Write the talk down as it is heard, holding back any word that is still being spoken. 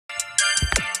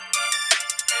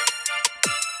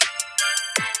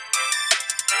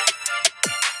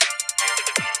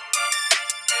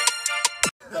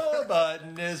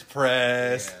is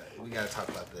pressed. Yeah, we gotta talk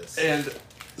about this. And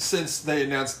since they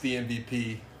announced the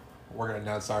MVP, we're gonna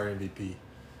announce our MVP.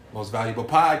 Most valuable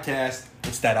podcast.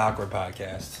 It's That Awkward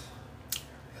Podcast.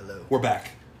 Hello. We're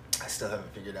back. I still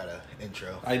haven't figured out an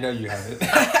intro. I know you haven't.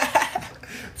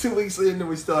 2 weeks in, and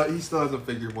he still hasn't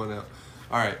figured one out.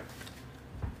 All right.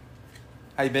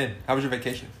 How you been? How was your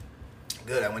vacation?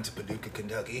 Good. I went to Paducah,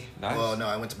 Kentucky. Nice. Well, no,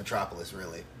 I went to Metropolis,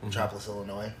 really. Mm-hmm. Metropolis,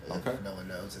 Illinois. Okay. If no one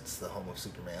knows, it's the home of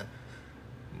Superman.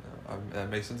 That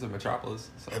makes sense of Metropolis.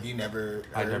 So. Have you never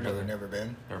I've never been? Never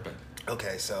been? Never been.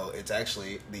 Okay, so it's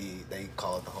actually they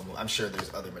call it the home of... I'm sure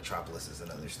there's other Metropolises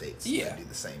in other states that do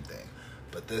the same thing.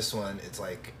 But this one, it's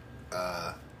like...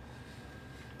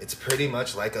 it's pretty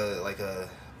much like a...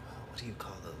 What do you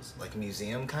call those? Like a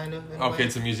museum, kind of? Okay,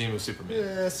 it's a museum of Superman.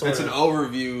 Yeah, sort of. It's an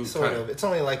overview. Sort of. It's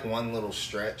only like one little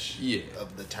stretch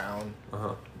of the town.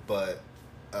 Uh-huh. But...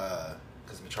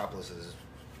 Because Metropolis is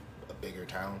a bigger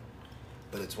town.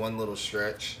 But it's one little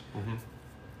stretch. Mm-hmm.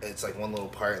 It's like one little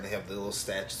part, and they have the little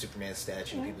Superman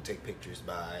statue. Mm-hmm. People take pictures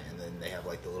by, and then they have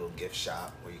like the little gift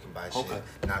shop where you can buy shit.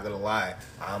 Not gonna lie,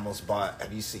 I almost bought.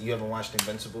 You haven't watched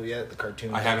Invincible yet? The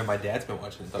cartoon. I haven't. My dad's been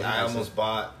watching it. Yeah, I almost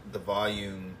bought the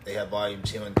volume. They have volume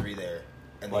 2 and 3 there,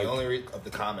 and the only of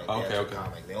the comic.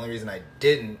 Comic. The only reason I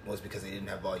didn't was because they didn't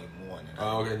have volume 1.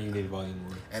 And you need volume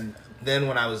 1. And then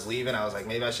when I was leaving, I was like,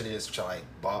 maybe I should have just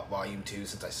bought volume 2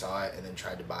 since I saw it, and then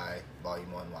tried to buy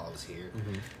volume 1 while I was here.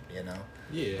 Mm-hmm. You know.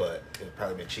 Yeah. But it would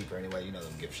probably been cheaper anyway. You know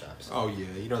them gift shops. Oh yeah,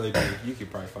 you know they do. You could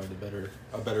probably find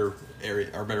a better area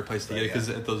or a better place to get it because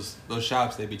at those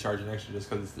shops they'd be charging extra just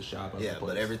because it's the shop. Yeah,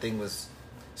 but everything was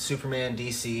Superman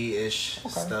DC-ish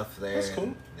stuff there. That's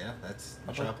cool. Yeah, that's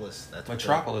Metropolis.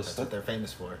 That's what they're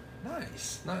famous for.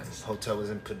 Nice. The hotel was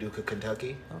in Paducah,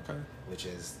 Kentucky. Okay. Which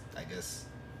is, I guess,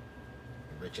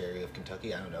 a rich area of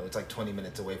Kentucky. I don't know. It's like 20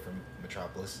 minutes away from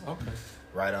Metropolis. Okay.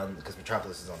 Right on, because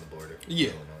Metropolis is on the border. Yeah.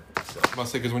 Illinois. So. I was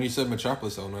say because when you said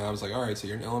Metropolis, Illinois, I was like, all right, so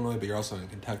you're in Illinois, but you're also in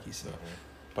Kentucky. So,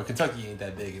 but Kentucky ain't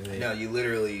that big. No, you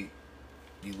literally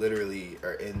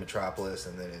are in Metropolis,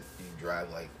 and then you drive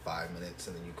like 5 minutes,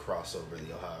 and then you cross over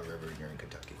the Ohio River, and you're in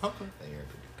Kentucky. Okay. Then you're in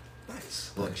Paducah.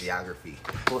 Nice. A little geography.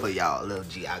 For y'all, a little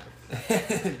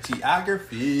geography.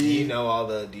 Geography. Do you know all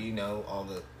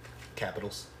the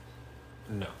capitals?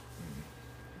 No.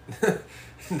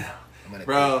 No.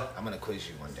 I'm gonna quiz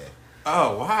you one day.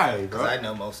 Oh, why, bro? Because I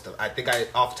know most of...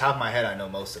 off the top of my head, I know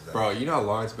most of them. Bro, you know how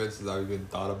long it's been since I've even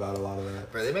thought about a lot of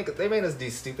that? Bro, they made us do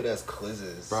stupid-ass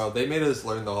quizzes. Bro, they made us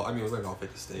learn we learned all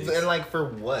 50 states. And, like, for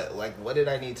what? Like, what did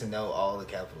I need to know all the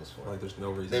capitals for? Like, there's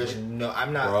no reason.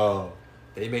 I'm not... Bro,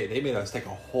 they made us take a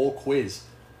whole quiz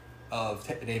of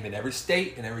naming every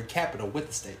state and every capital with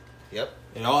the state. Yep.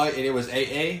 And it was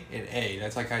AA and A.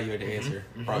 That's like how you had to answer.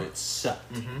 Mm-hmm. Bro, it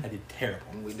sucked. Mm-hmm. I did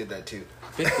terrible. We did that too.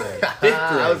 5th grade.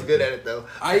 I was good at it though.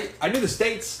 I knew the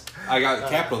states. I got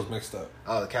capitals mixed up.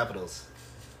 Oh, the capitals.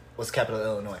 What's the capital of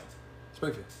Illinois?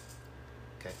 Springfield.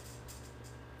 Okay.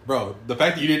 Bro, the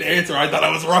fact that you didn't answer, I thought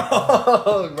I was wrong.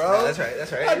 Oh, bro. That's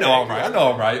right. I know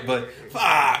I'm right. But,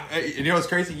 you know what's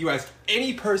crazy? You ask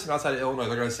any person outside of Illinois,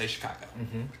 they're going to say Chicago.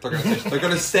 Mm-hmm. They're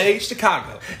going to say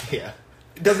Chicago. Yeah.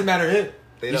 It doesn't matter who.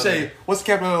 You say, what's the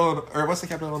capital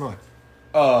of Illinois?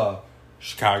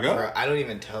 Chicago? Bro, I don't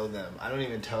even tell them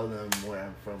where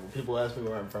I'm from. When people ask me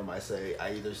where I'm from, I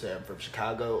either say I'm from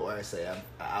Chicago or I say I'm an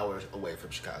hour away from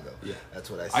Chicago. Yeah.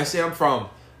 That's what I say. I say I'm from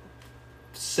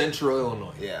Central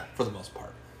Illinois. Yeah. For the most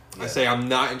part. Yeah. I say I'm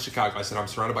not in Chicago. I said I'm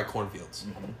surrounded by cornfields.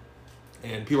 Mm-hmm.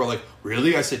 And people are like,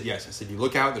 really? I said, yes. I said, you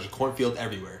look out, there's a cornfield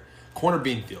everywhere. Corn or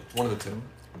bean field, one of the two.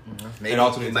 Mm-hmm.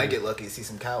 Maybe you might get lucky to see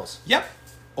some cows. Yep.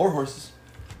 Or horses.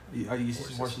 You see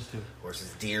some horses too.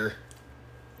 Horses, deer.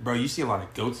 Bro, you see a lot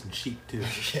of goats and sheep too.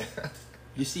 Yeah.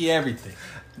 You see everything.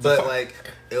 But like,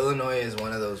 Illinois is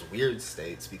one of those weird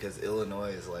states because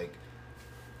Illinois is like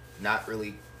not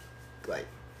really like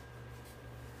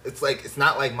it's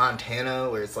not like Montana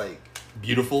where it's like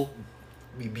beautiful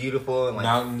and like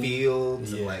mountain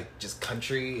fields and like just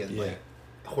country and like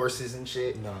horses and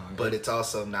shit. No, but it's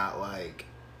also not like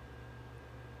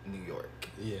New York.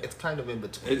 Yeah. It's kind of in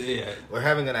between. We're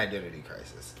having an identity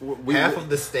crisis. Half of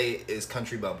the state is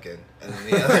country bumpkin, and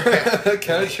then the other half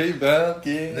country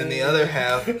bumpkin. Then the other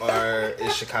half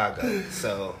is Chicago.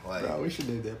 So like, bro, we should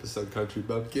name the episode "Country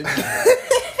Bumpkin."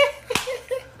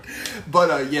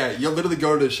 But you'll literally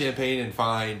go to Champaign and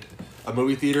find a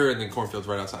movie theater, and then cornfields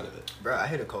right outside of it. Bro, I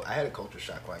had a culture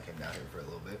shock when I came down here for a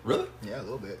little bit. Really? Yeah, a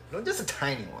little bit. No, just a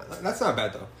tiny one. That's not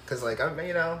bad though. Cause like I'm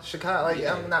Chicago. Like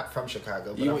I'm not from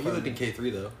Chicago. But you lived in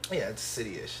K3 though. Yeah, it's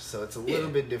city-ish, so it's a little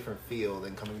bit different feel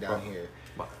than coming down here.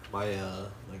 My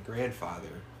grandfather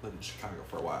lived in Chicago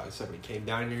for a while. So when he came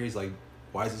down here, he's like,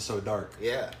 Why is it so dark?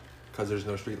 Yeah. Because there's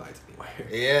no streetlights anywhere.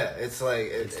 Yeah, it's like...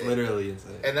 It's literally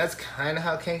insane. And that's kind of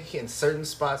how Kankakee... In certain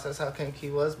spots, that's how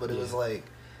Kankakee was. But it was like...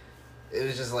 It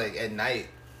was just like, at night,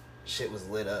 shit was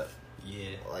lit up.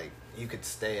 Yeah. Like, you could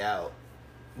stay out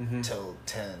till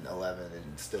 10, 11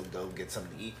 and still go get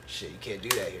something to eat. Shit, you can't do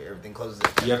that here. Everything closes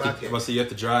at 10 o'clock. You have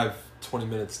to drive 20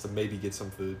 minutes to maybe get some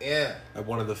food. Yeah. At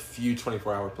one of the few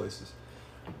 24-hour places.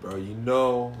 Bro, you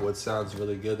know what sounds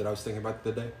really good that I was thinking about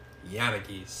the other day?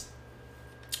 Yanagi's.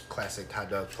 Classic hot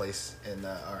dog place in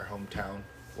our hometown.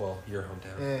 Well, your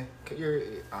hometown. You're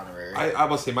honorary. I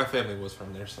must say, my family was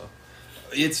from there, so...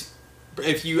 It's...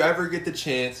 If you ever get the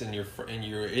chance and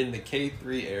you're in the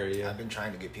K3 area... I've been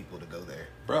trying to get people to go there.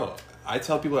 Bro, I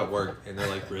tell people at work, and they're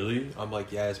like, really? I'm like,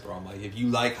 yes, bro. I'm like, if you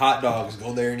like hot dogs,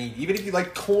 go there and eat. Even if you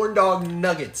like corn dog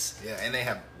nuggets. Yeah, and they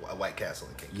have a White Castle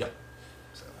in Kankakee. Yep.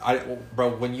 So.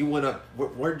 Bro, when you went up...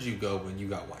 Where did you go when you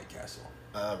got White Castle?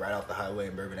 Right off the highway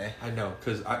in Bourbonnais. I know,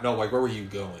 because... where were you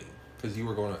going? Because you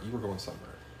were going somewhere.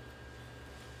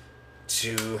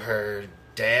 To her...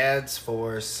 dad's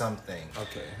for something.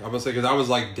 Okay, I was like, because I was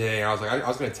like, dang, I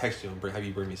was gonna text you and have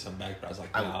you bring me some back, but I was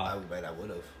like, nah. I would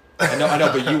have. I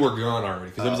know, but you were gone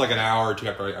already because it was like an hour or two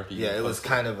after you. Yeah, it was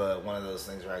kind of one of those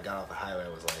things where I got off the highway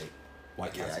and was like,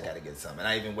 White Castle. I gotta get some, and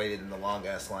I even waited in the long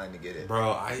ass line to get it.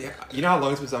 Bro, you know how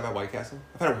long it's been since I've had White Castle?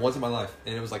 I've had it once in my life,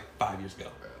 and it was like 5 years ago.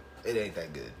 Bro, it ain't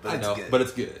that good, but I know, it's good. but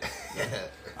it's good.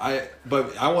 I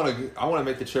want to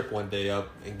make the trip one day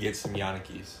up and get some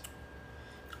Yanagi's.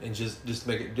 And just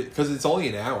make it, because it's only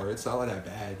an hour. It's not like that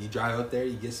bad. You drive up there,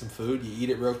 you get some food, you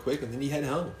eat it real quick, and then you head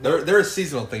home. They're a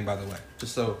seasonal thing, by the way.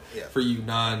 Just so for you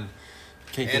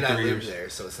non-Kankakee and I live careers. there,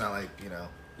 so it's not like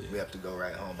we have to go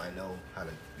right home. I know how to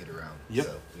get around. Yep.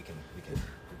 So we can.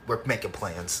 We're making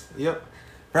plans. Yep.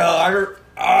 Bro, I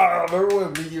remember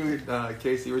when me, you, and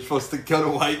Casey were supposed to go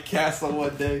to White Castle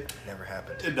one day. Never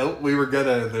happened. Nope, we were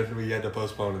gonna, and then we had to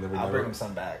postpone, and then I'll bring them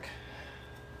some back.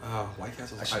 White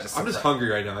Castle. I'm just hungry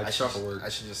right now. I should work. I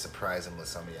should just surprise him with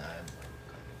some of y'all.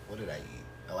 What did I eat?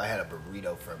 Oh, I had a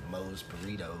burrito from Moe's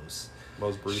Burritos.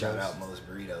 Moe's Burritos. Shout out Moe's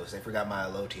Burritos. They forgot my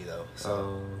elote though.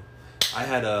 So I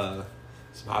had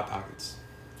some Hot Pockets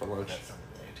for lunch. That's something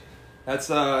there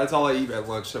too. That's all I eat at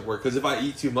lunch at work. Because if I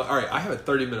eat too much, all right, I have a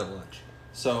 30-minute lunch.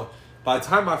 So by the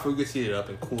time my food gets heated up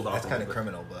and cooled off, that's kind of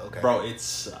criminal, but okay. Bro, it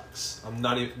sucks. I'm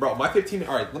not even. Bro, my 15.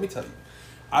 All right, let me tell you.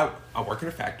 I work in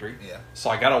a factory. Yeah. So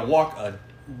I gotta walk a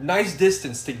nice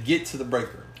distance to get to the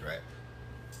break room. Right.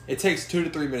 It takes 2 to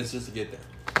 3 minutes just to get there.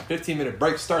 15-minute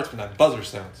break starts when that buzzer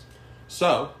sounds.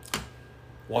 So,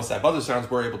 once that buzzer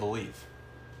sounds, we're able to leave.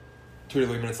 2 to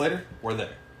 3 minutes later, we're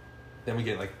there. Then we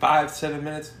get like 5 to 7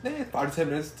 minutes. 5 to 10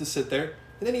 minutes to sit there.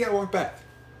 And then you gotta walk back.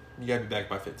 You gotta be back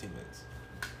by 15 minutes.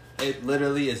 It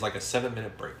literally is like a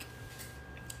 7-minute break.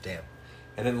 Damn.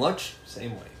 And then lunch,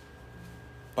 same way.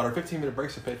 But our 15-minute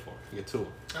breaks are paid for. You get 2 of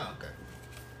them. Oh, okay.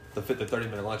 The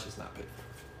 30-minute lunch is not paid for.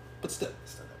 But still.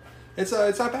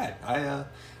 It's not bad.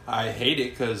 I hate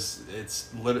it because it's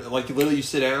literally you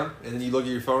sit down and then you look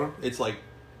at your phone. It's like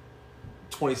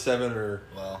 27 or...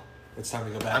 Well... It's time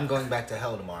to go back. I'm going back to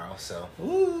hell tomorrow, so...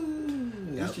 Ooh.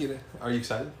 Yep. Are you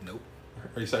excited? Nope.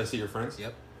 Are you excited to see your friends?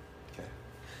 Yep. Okay.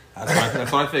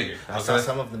 That's what I figured. I saw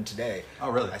some of them today. Oh,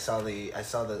 really? I saw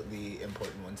the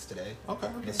important ones today. Okay.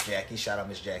 Miss Jackie. Shout out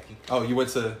Miss Jackie. Oh, you went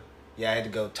to... Yeah, I had to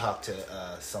go talk to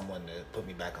someone to put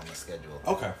me back on the schedule.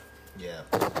 Okay. Yeah.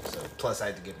 So plus I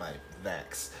had to get my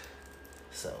vax.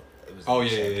 So it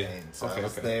was. Yeah. So I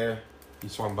was there. You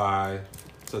swung by,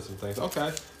 said some things.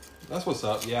 Okay, that's what's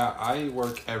up. Yeah, I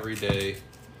work every day,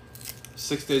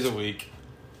 6 days a week,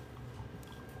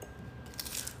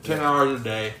 10 hours a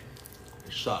day.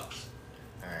 It sucks.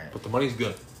 All right. But the money's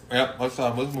good. Yep. Let's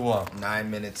move on.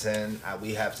 9 minutes in,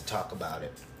 we have to talk about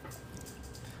it.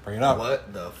 Bring it up.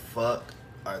 What the fuck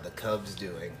are the Cubs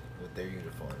doing with their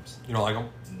uniforms? You don't like them?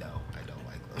 No, I don't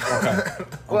like them. Okay.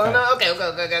 Well, no, okay.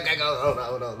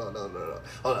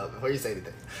 Hold on. Before you say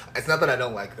anything, it's not that I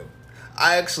don't like them.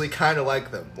 I actually kind of like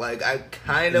them. Like, I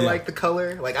kind of like the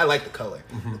color. Like, I like the color.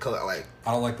 Mm-hmm. The color, I like.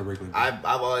 I don't like the Wrigley. I've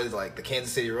always liked the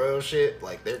Kansas City Royals shit.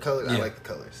 Like, their colors. Yeah. I like the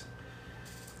colors.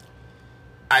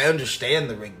 I understand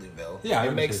the Wrigleyville. Yeah,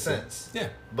 it makes sense. Yeah.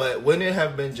 But wouldn't it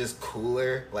have been just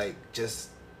cooler, like, just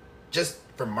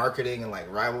for marketing and, like,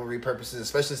 rivalry purposes,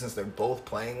 especially since they're both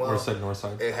playing well? Or said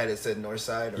Northside. It said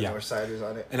Northside or Northsiders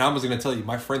on it. And I was going to tell you,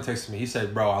 my friend texted me. He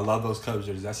said, bro, I love those Cubs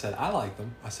jerseys. I said, I like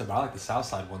them. I said, but I like the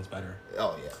Southside ones better.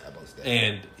 Oh, yeah. I most did.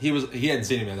 And he hadn't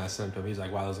seen them yet. I sent him. He's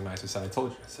like, wow, those are nice. I said, I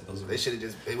told you. I said, those are... They should have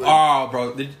just... Oh,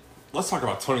 bro. let's talk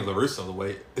about Tony La Russa. The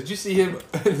way did you see him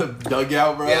in the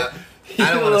dugout, bro? Yeah.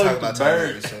 I don't want to talk about Tony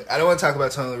La Russa. I don't want to talk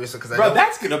about Tony La Russa because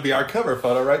that's gonna be our cover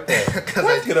photo right there.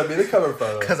 That's gonna be the cover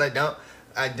photo. Because I don't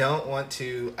want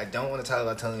to talk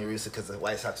about Tony La Russa because the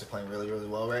White Sox are playing really, really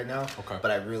well right now. Okay.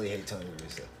 But I really hate Tony La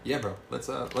Russa. Yeah, bro.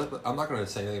 I'm not gonna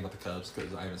say anything about the Cubs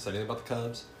because I haven't said anything about the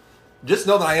Cubs. Just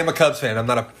know that I am a Cubs fan. I'm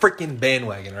not a freaking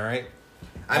bandwagon. All right.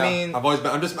 I mean, I've always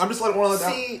been. I'm just like one of those.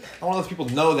 I want to let people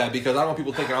know that because I don't want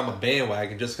people thinking I'm a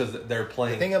bandwagon just because they're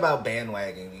playing. The thing about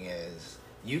bandwagoning is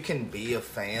you can be a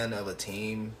fan of a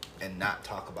team and not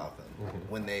talk about them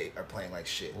when they are playing like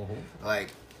shit. Mm-hmm. Like,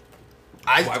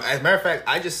 as a matter of fact,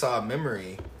 I just saw a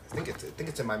memory. I think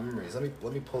it's in my memories.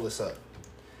 Let me pull this up.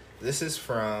 This is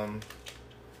from.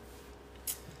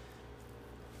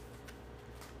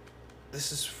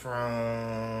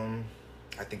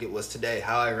 I think it was today.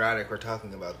 How ironic we're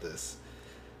talking about this.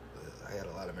 I had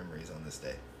a lot of memories on this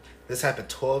day. This happened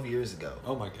 12 years ago.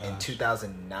 Oh my god. In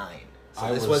 2009.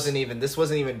 So this wasn't even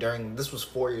during. This was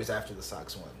 4 years after the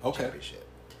Sox won the championship.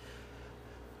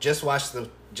 Just watched the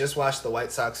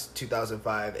White Sox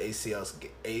 2005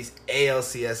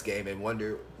 ALCS game and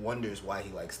wonders why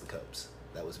he likes the Cubs.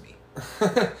 That was me.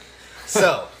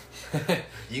 So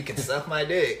you can suck my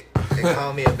dick and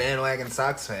call me a bandwagon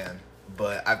Sox fan,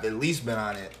 but I've at least been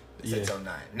on it since 09.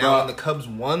 Now, when the Cubs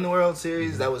won the World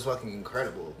Series, that was fucking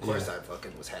incredible. Of course, I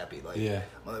fucking was happy. Like,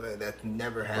 that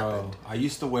never happened. Bro, I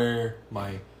used to wear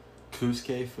my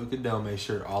Kusuke Fukudome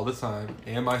shirt all the time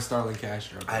and my Starlin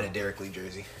Castro. I had a Derek Lee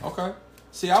jersey. Okay.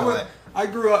 See, I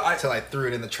grew up... Until I threw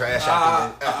it in the trash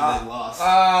after they lost.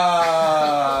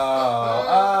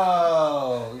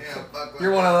 Yeah,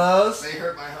 you're one of those? They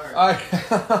hurt my heart.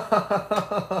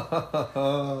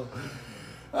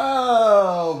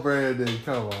 Oh, Brandon,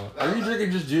 come on. Are you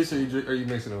drinking just juice or are you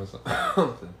mixing it with something?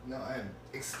 No, I am.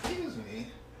 Excuse me.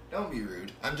 Don't be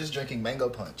rude. I'm just drinking mango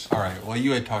punch. All right. Well,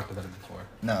 you had talked about it before.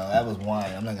 No, that was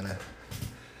wine. I'm not going to...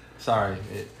 Sorry.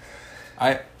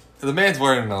 The man's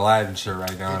wearing an Aladdin shirt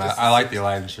right now, and I like the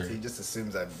Aladdin shirt. He just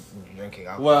assumes I'm drinking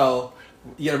alcohol. Well,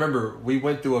 yeah, remember, we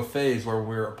went through a phase where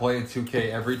we were playing 2K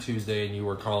every Tuesday, and you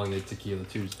were calling it Tequila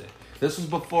Tuesday. This was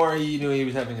before he knew he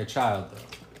was having a child, though.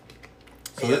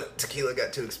 So tequila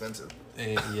got too expensive.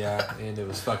 And it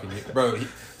was fucking... Bro,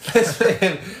 this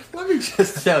man, let me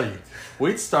just tell you,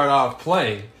 we'd start off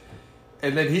playing,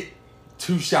 and then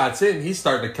 2 shots in, he's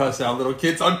starting to cuss out little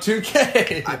kids on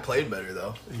 2K. I played better,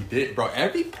 though. He did. Bro,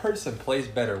 every person plays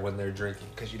better when they're drinking.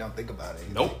 Because you don't think about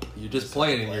it. Nope. You're just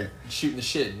playing and you're shooting the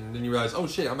shit. And then you realize, oh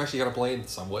shit, I'm actually going to play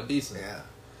somewhat decent. Yeah.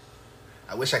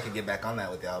 I wish I could get back on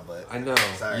that with y'all, but... I know.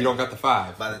 Sorry. You don't got the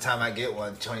 5. By the time I get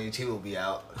one, 22 will be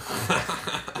out.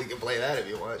 We can play that if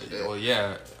you want. Well,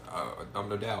 yeah. I'm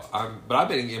no doubt. But I've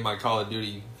been in my Call of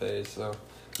Duty phase, so...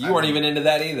 You weren't even into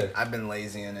that either. I've been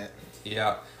lazy in it.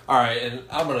 Yeah. All right, and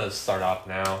I'm going to start off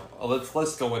now.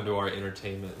 Let's go into our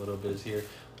entertainment little bit here.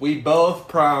 We both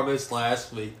promised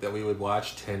last week that we would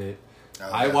watch Tenet.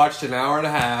 Oh, I watched an hour and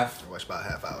a half. I watched about a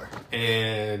half hour.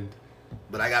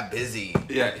 But I got busy.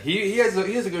 Yeah, he has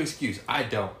a good excuse. I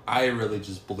don't. I really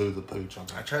just blew the pooch on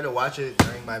that. I tried to watch it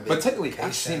during my vacation. But technically,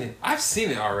 I've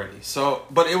seen it already. So,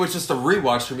 but it was just a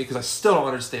rewatch for me because I still don't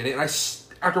understand it. And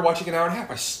after watching an hour and a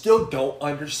half, I still don't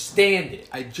understand it.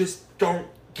 I just don't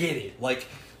get it. Like,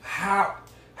 how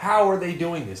are they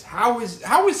doing this? How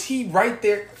is he right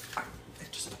there? I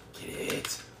just don't get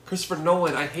it. Christopher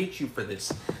Nolan, I hate you for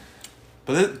this.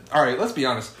 But all right, let's be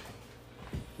honest.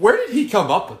 Where did he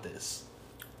come up with this?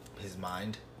 His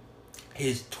mind.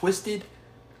 His twisted.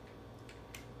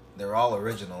 They're all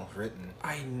original, written.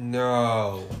 I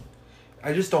know.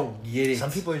 I just don't get it.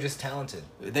 Some people are just talented.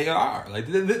 They are. Like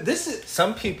this is.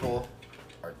 Some people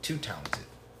are too talented.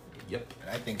 Yep.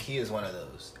 And I think he is one of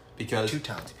those. Because too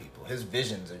talented people. His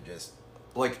visions are just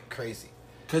like crazy.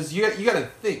 Because you got to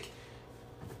think.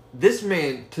 This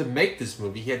man, to make this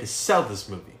movie, he had to sell this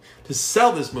movie. To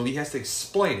sell this movie, he has to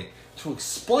explain it. To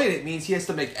explain it means he has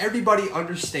to make everybody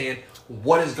understand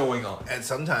what is going on. And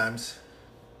sometimes,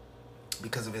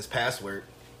 because of his past work,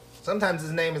 sometimes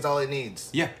his name is all it needs.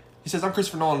 Yeah. He says, I'm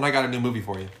Christopher Nolan and I got a new movie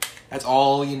for you. That's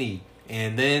all you need.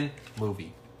 And then,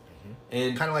 movie. Mm-hmm.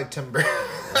 And kind of like Tim Burton.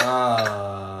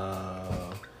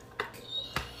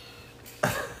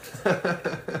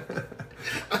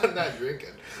 I'm not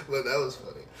drinking, but that was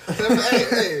funny.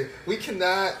 Hey, we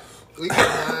cannot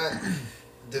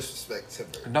disrespect Tim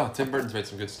Burton. No, Tim Burton's made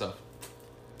some good stuff.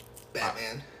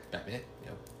 Batman. Yep.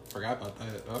 Forgot about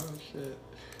that. Oh shit.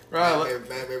 Right.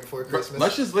 Batman Before Christmas.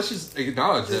 Let's just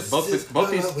acknowledge that both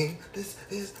Halloween. This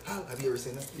is Halloween. Have you ever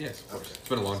seen that? Yes. Okay. It's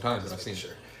been a long time, but I've seen it.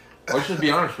 Sure. Let's just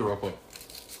be honest real quick.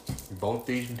 Both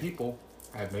these people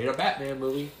have made a Batman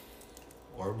movie.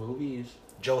 Or movies.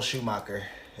 Joel Schumacher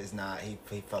is not. He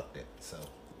fucked it. So.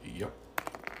 Yep.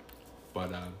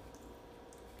 But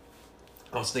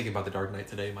I was thinking about The Dark Knight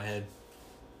today in my head.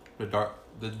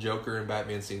 The Joker and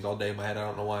Batman scenes all day in my head. I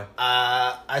don't know why.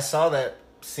 I saw that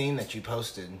scene that you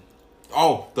posted.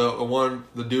 Oh,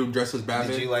 the dude dressed as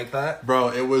Batman. Did you like that? Bro,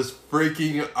 it was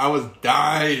freaking... I was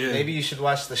dying. Maybe you should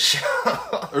watch the show.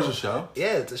 There's a show?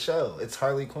 Yeah, it's a show. It's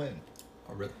Harley Quinn.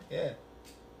 Oh, really? Yeah.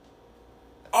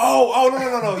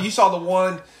 Oh, no. You saw the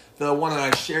one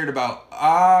that I shared about...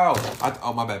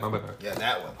 Oh, my bad. Yeah,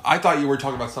 that one. I thought you were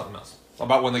talking about something else.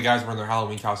 About when the guys were in their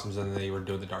Halloween costumes and they were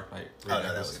doing the Dark Knight. Oh, no,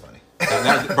 that was funny.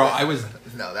 Bro, I was...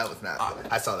 No, that was not funny.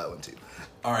 I saw that one, too.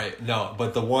 All right, no,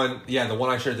 but the one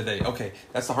I shared today. Okay,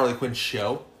 that's the Harley Quinn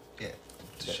show. Yeah,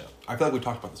 it's a show. I feel like we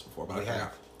talked about this before, but I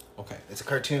forgot. Okay, it's a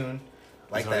cartoon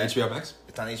like that. Is it on HBO Max?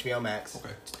 It's on HBO Max. Okay.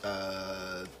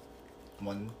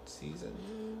 One season.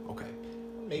 Okay.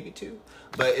 Maybe two,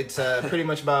 but it's pretty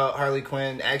much about Harley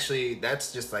Quinn. Actually,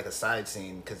 that's just like a side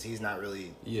scene because he's not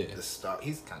really the star.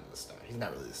 He's kind of the star. He's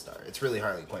not really the star. It's really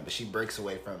Harley Quinn, but she breaks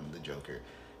away from the Joker.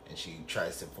 And she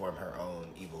tries to form her own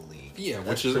evil league. Yeah,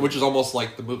 which is almost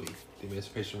like the movie, The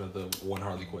Emancipation of the One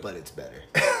Harley Quinn. But it's better.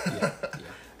 yeah.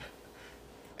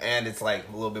 And it's like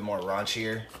a little bit more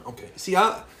raunchier. Okay. See,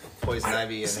 Poison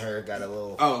Ivy and her got a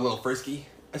little frisky.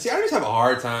 See, I just have a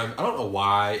hard time. I don't know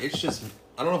why. It's just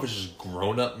I don't know if it's just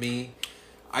grown up me.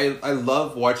 I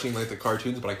love watching like the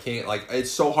cartoons, but I can't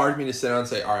it's so hard for me to sit down and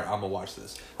say, all right, I'm gonna watch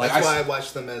this. That's why I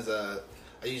watch them as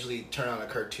I usually turn on a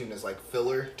cartoon as like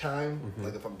filler time. Mm-hmm.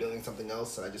 Like if I'm doing something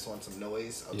else and I just want some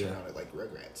noise, I'll turn on it like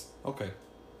Rugrats. Okay.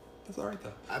 That's alright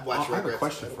though. I've watched Rugrats. I have a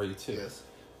question for you too. Yes.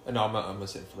 No, I'm gonna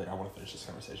say it for later. I want to finish this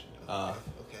conversation. Okay. I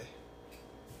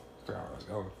forgot where I was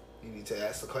going. You need to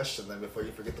ask the question then before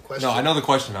you forget the question. No, I know the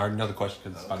question. I already know the question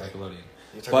because it's about Nickelodeon.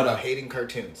 You're talking about hating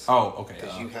cartoons. Oh, okay.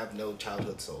 Because you have no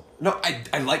childhood soul. No,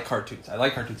 I like cartoons.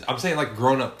 I'm saying like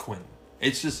grown up Quinn.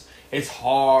 It's just it's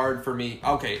hard for me.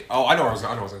 Okay. Oh, I know what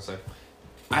I was gonna say.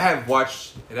 I have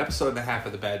watched an episode and a half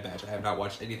of The Bad Batch. I have not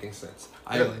watched anything since.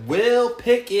 Really? I will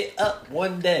pick it up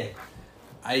one day.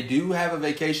 I do have a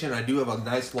vacation. I do have a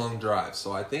nice long drive.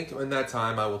 So I think in that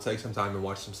time I will take some time and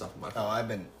watch some stuff with my phone. Oh, I've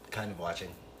been kind of watching.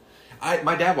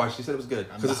 My dad watched. He said it was good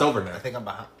because it's over now. I think I'm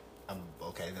behind. I'm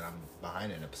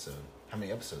behind an episode. How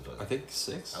many episodes was it? I think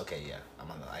 6. Okay, yeah.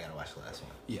 I gotta watch the last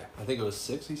one. Yeah, I think it was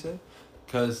 6. He said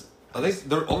because I think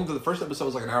the first episode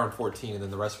was like an hour and 14, and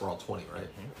then the rest were all 20, right?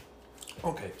 Mm-hmm.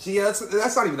 Okay. See, yeah,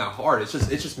 that's not even that hard. It's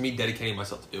just me dedicating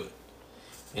myself to do it.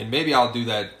 And maybe I'll do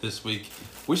that this week.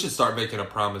 We should start making a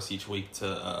promise each week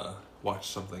to watch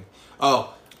something.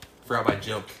 Oh, forgot my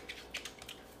joke.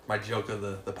 My joke of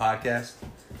the podcast.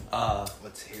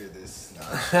 Let's hear this.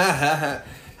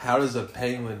 How does a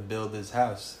penguin build his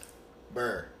house?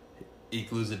 Burr. He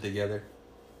glues it together.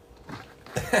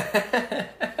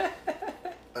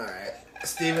 Alright.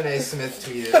 Stephen A. Smith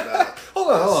tweeted about...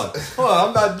 Hold on.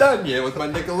 I'm not done yet with my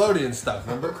Nickelodeon stuff,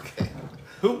 remember? Okay.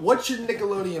 What's your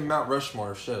Nickelodeon Mount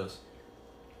Rushmore of shows?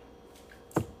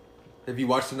 Have you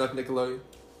watched enough Nickelodeon?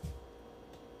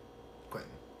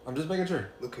 Quentin. I'm just making sure.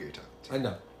 Look who you're talking to. I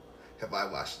know. Have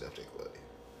I watched enough Nickelodeon?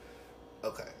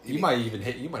 Okay. You might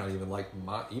not even like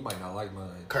you might not like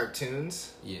mine.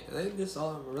 Cartoons? Yeah, they just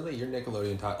all really your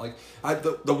Nickelodeon type. Like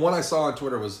the one I saw on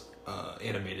Twitter was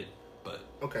animated, but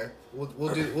okay,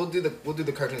 we'll do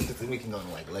the cartoons because then we can go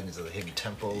into like Legends of the Hidden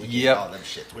Temple. Yep. All them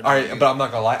shit. All right, but I'm not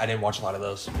gonna lie, I didn't watch a lot of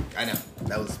those. I know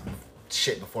that was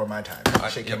shit before my time.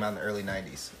 Shit came out in the early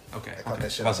 '90s. Okay. I caught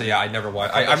that shit. I never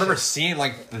watched. I remember seeing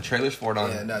like the trailers for it on.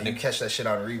 Yeah, no, you catch that shit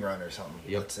on rerun or something.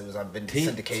 Yep. It was on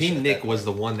syndication. Team Nick was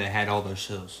the one that had all those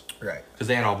shows. Right. Because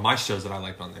they had all my shows that I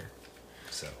liked on there.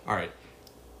 So. All right.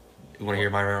 You want to hear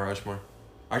my Mount Rushmore?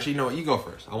 Actually, you know what? You go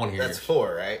first. I want to hear. That's yours.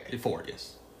 4, right? 4,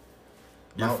 yes.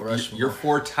 Mount Rushmore. Your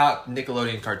 4 top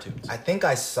Nickelodeon cartoons. I think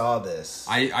I saw this.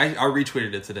 I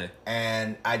retweeted it today.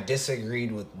 And I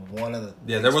disagreed with one of the...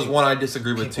 Yeah, there was one I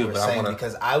disagreed with too, but I want to...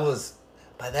 Because I was...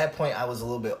 By that point, I was a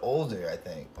little bit older, I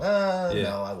think.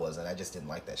 No, I wasn't. I just didn't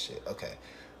like that shit. Okay.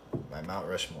 My Mount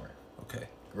Rushmore. Okay.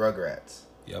 Rugrats.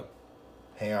 Yep.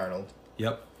 Hey Arnold.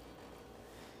 Yep.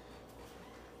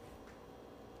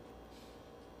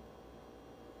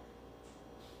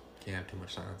 Can't have too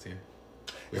much silence here.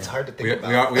 It's hard to think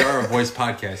about. We are a voice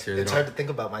podcast here. It's hard to think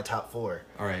about my top 4.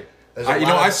 All right.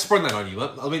 I sprung that on you.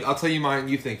 I'll tell you mine.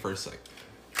 You think for a sec.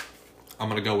 I'm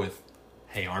going to go with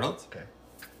Hey Arnold. Okay.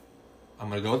 I'm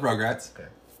going to go with Rugrats. Okay.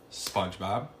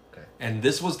 SpongeBob. Okay. And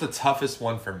this was the toughest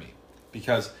one for me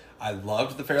because I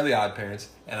loved The Fairly Odd Parents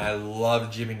and I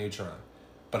loved Jimmy Neutron.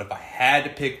 But if I had to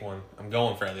pick one, I'm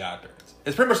going Fairly Odd Parents.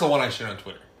 It's pretty much the one I shared on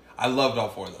Twitter. I loved all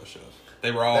 4 of those shows.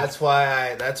 They were all. That's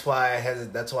why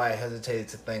I hesitated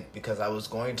to think, because I was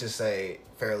going to say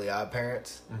Fairly Odd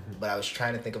Parents, but I was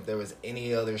trying to think if there was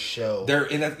any other show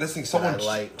this thing. Someone that I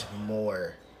liked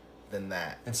more than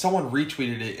that. And someone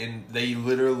retweeted it, and they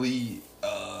literally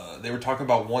they were talking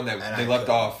about one that they left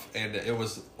off, and it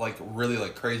was like really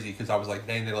like crazy because I was like,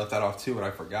 dang, they left that off too, and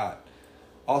I forgot.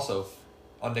 Also,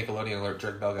 on Nickelodeon alert,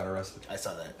 Drake Bell got arrested. I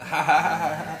saw that.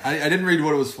 I didn't read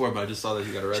what it was for, but I just saw that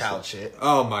he got arrested. Child shit.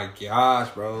 Oh my gosh,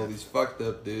 bro, these fucked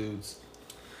up dudes.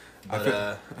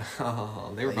 But,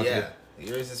 they were about to get.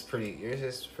 Yours is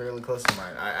fairly close to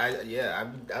mine. I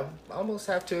almost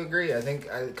have to agree. I think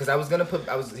because I'm gonna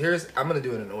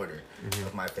do it in order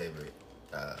of my favorite.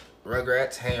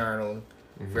 Rugrats, Hey Arnold,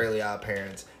 Fairly Odd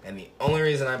Parents, and the only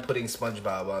reason I'm putting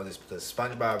SpongeBob on is because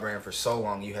SpongeBob ran for so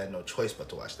long you had no choice but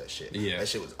to watch that shit. Yeah, that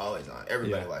shit was always on.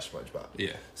 Everybody watched SpongeBob.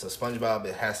 Yeah, so SpongeBob,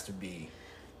 it has to be.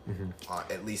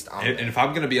 At least on and if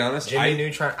I'm gonna be honest, Jimmy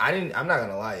Neutron. I'm not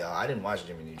gonna lie, y'all. I didn't watch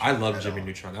Jimmy Neutron. I love Jimmy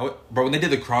Neutron. Bro, when they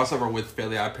did the crossover with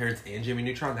Fairly Odd Parents and Jimmy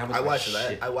Neutron, that was I watched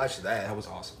that. That was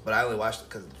awesome. But I only watched it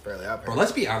because of Fairly Odd Parents. Bro,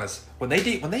 let's be honest. When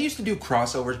they used to do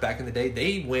crossovers back in the day,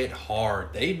 they went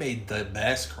hard. They made the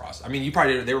best cross. I mean,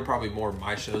 they were probably more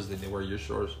my shows than they were your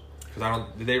shows. Because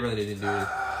they really didn't do it.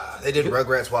 They did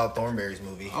Rugrats Wild Thornberrys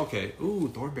movie. Okay.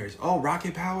 Ooh, Thornberrys. Oh,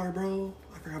 Rocket Power, bro.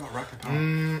 I forgot about Rocket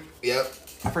Power. Yep.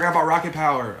 I forgot about Rocket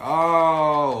Power.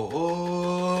 Oh,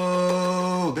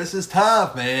 this is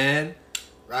tough, man.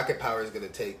 Rocket Power is gonna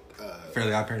take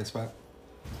Fairly Odd Parents spot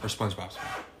or SpongeBob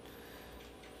spot.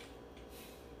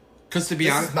 Because to be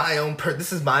honest,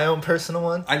 this is my own personal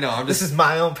one. I know. This is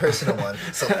my own personal one.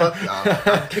 So fuck y'all.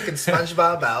 I'm kicking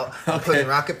SpongeBob out. I'm putting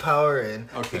Rocket Power in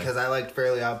because I liked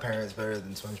Fairly Odd Parents better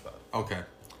than SpongeBob. Okay.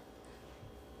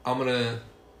 I'm gonna.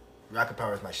 Rocket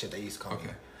Power is my shit. They used to call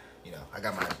me. You know, I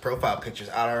got my profile pictures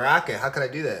out of Rocket. How could I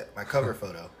do that? My cover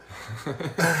photo.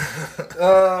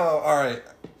 Oh, all right.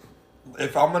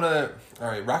 If I'm gonna, all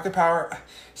right, Rocket Power.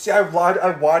 See, I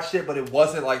watched it, but it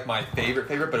wasn't like my favorite.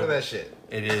 But look at that shit.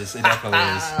 It is. It definitely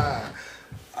is.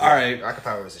 All right. Rocket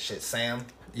Power was the shit. Sam.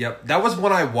 Yep, that was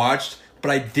one I watched,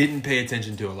 but I didn't pay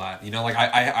attention to a lot. You know, like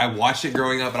I watched it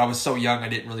growing up, but I was so young,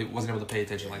 wasn't able to pay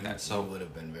attention like that. So you would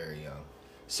have been very young.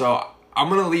 So I'm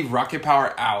gonna leave Rocket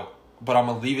Power out, but I'm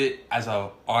gonna leave it as a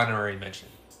honorary mention.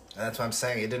 And that's what I'm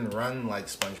saying. It didn't run like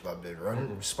SpongeBob did.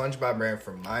 SpongeBob ran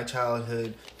from my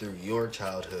childhood through your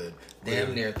childhood,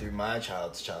 damn near through my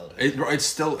child's childhood. It's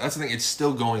still, that's the thing. It's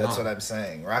still going on. That's what I'm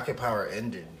saying. Rocket Power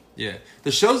ended. Yeah,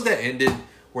 the shows that ended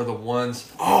were the ones.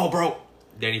 Oh, bro,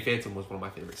 Danny Phantom was one of my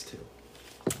favorites too.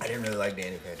 I didn't really like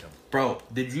Danny Phantom. Bro,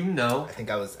 did you know?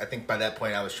 I think by that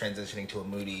point I was transitioning to a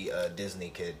moody Disney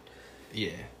kid.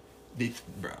 Yeah,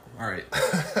 bro. All right,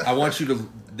 I want you to.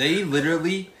 They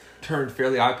literally turned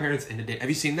Fairly Odd Parents into. Have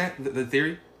you seen that? The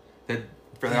theory that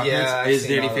Fairly Odd Parents is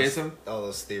Danny Phantom. All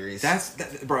those theories.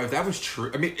 Bro. If that was true,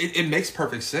 I mean, it makes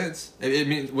perfect sense. I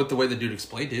mean, with the way the dude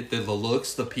explained it, the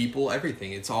looks, the people,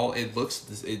 everything. It's all. It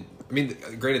looks. I mean,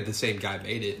 granted, the same guy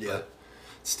made it, but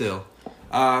still.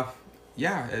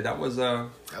 Yeah, that was a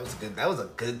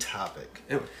good topic.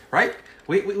 Right?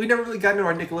 We never really got into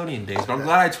our Nickelodeon days, but I'm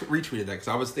glad I retweeted that because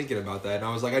I was thinking about that and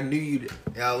I was like, I knew you'd.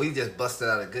 Yeah, we just busted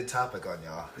out a good topic on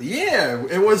y'all. Yeah,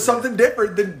 it was something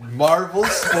different than Marvel,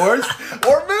 sports,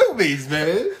 or movies,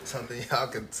 man. Something y'all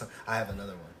could. I have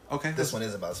another one. Okay. This one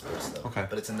is about sports though. Okay.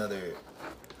 But it's another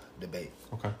debate.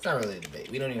 Okay. It's not really a debate.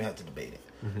 We don't even have to debate it.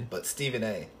 Mm-hmm. But Stephen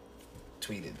A.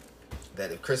 tweeted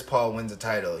that if Chris Paul wins a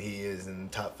title, he is in the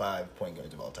top 5 point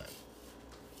guards of all time.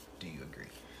 Do you agree?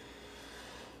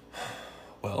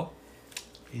 Well,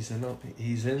 he's got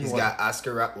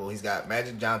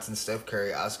Magic Johnson, Steph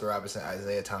Curry, Oscar Robertson,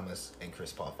 Isaiah Thomas, and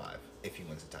Chris Paul 5 if he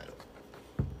wins the title.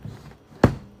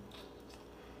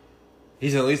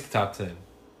 He's at least the top 10.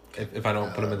 If I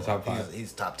don't put him in the top 5.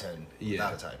 He's top 10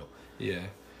 without a title. Yeah.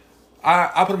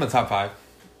 I'll put him in the top 5.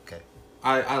 Okay.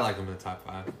 I like him in the top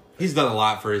 5. He's done a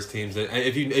lot for his teams.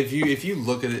 If you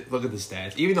look at the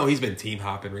stats, even though he's been team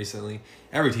hopping recently,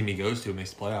 every team he goes to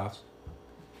makes the playoffs.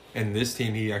 And this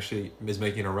team, he actually is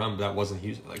making a run, but that wasn't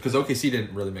Houston. Because OKC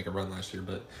didn't really make a run last year,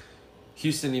 but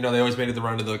Houston, they always made it the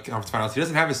run to the conference finals. He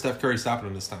doesn't have a Steph Curry stopping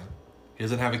him this time. He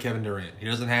doesn't have a Kevin Durant. He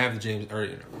doesn't have he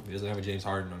doesn't have a James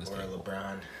Harden on his team. Or a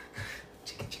LeBron.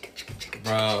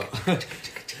 Bro.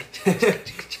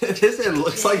 It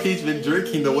looks like he's been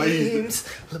drinking the way he's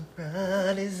been.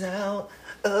 LeBron is out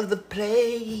of the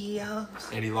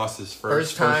playoffs. And he lost his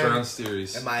first round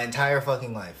series. In my entire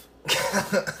fucking life.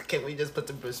 Can we just put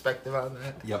some perspective on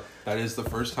that? Yep. That is the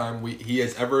first time he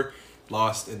has ever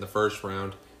lost in the first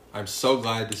round. I'm so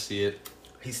glad to see it.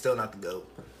 He's still not the GOAT.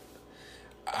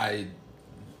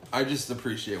 I just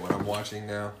appreciate what I'm watching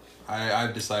now.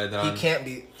 I've decided that he can't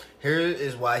be. Here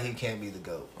is why he can't be the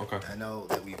GOAT. Okay. I know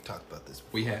that we've talked about this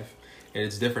before. We have. And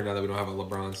it's different now that we don't have a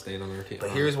LeBron staying on our team.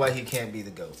 But here's why he can't be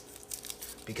the GOAT.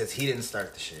 Because he didn't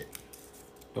start the shit.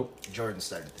 Nope. Jordan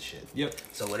started the shit. Yep.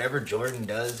 So whatever Jordan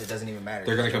does, it doesn't even matter.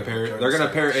 They're gonna compare. They're gonna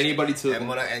compare anybody to.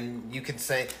 And you can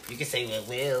say well,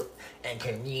 Will and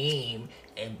Kareem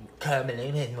and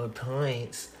Carmelo had more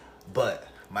points, but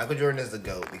Michael Jordan is the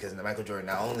GOAT because Michael Jordan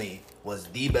not only was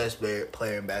the best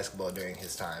player in basketball during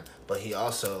his time, but he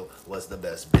also was the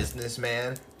best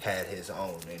businessman, had his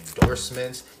own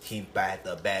endorsements, he bought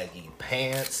the baggy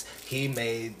pants, he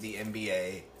made the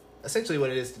NBA essentially what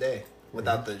it is today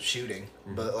without the shooting,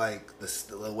 but like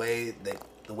the way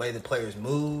the players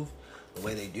move, the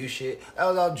way they do shit, that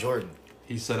was all Jordan.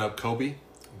 He set up Kobe,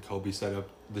 and Kobe set up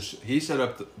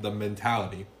the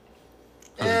mentality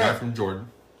of the guy from Jordan.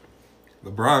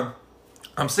 LeBron,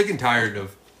 I'm sick and tired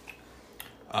of,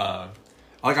 I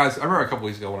remember a couple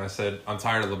weeks ago when I said I'm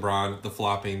tired of LeBron, the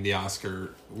flopping, the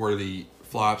Oscar-worthy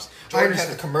flops. Jordan had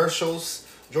the commercials.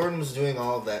 Jordan was doing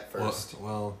all of that first.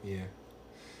 Well, yeah,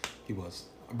 he was.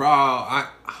 Bro, I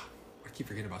keep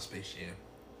forgetting about Space Jam.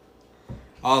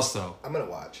 Also, I'm gonna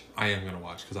watch. I am gonna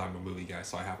watch because I'm a movie guy,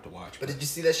 so I have to watch. But did you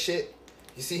see that shit?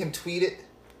 You see him tweet it?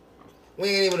 You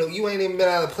ain't even been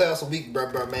out of the playoffs a week,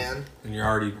 bruh, man. And you're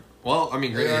already. Well, I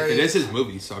mean, it is his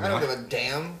movie, so I don't give a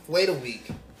damn. Wait a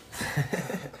week.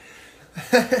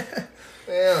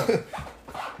 Yeah.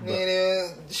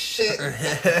 Shit.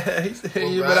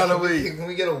 You've been out a week. Can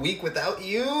we get a week without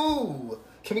you?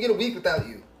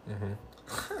 Mm-hmm.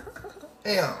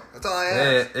 Damn, that's all I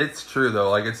ask. It's true though.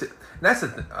 Like that's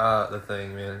the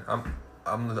thing, man. I'm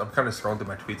kind of scrolling through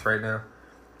my tweets right now.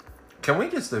 Can we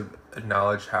just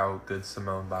acknowledge how good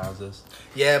Simone Biles is?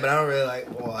 Yeah, but I don't really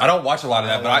like. Well, I don't watch a lot of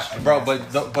that, but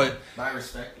I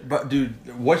respect her. But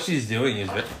dude, what she's doing is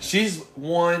she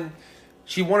won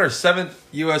her 7th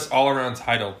U.S. all-around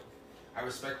title. I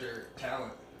respect her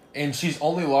talent, and she's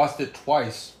only lost it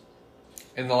twice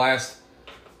in the last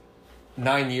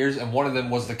 9 years, and one of them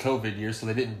was the COVID year, so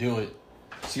they didn't do it.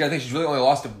 So you gotta think she's really only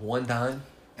lost it one time.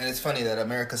 And it's funny that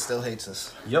America still hates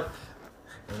us. Yep.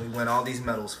 And we win all these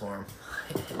medals for him.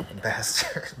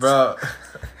 Bastards. Bro.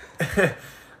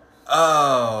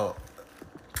 Oh.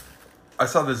 I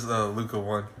saw this Luka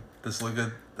one. This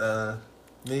Luka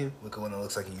meme. Luka one that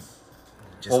looks like he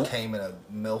just came in a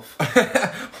MILF.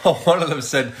 Well, one of them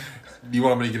said, do you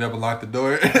want me to get up and lock the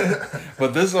door?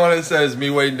 But this one, it says, me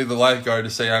waiting to the lifeguard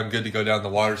to say I'm good to go down the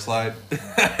water slide.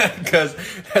 Because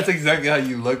that's exactly how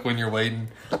you look when you're waiting.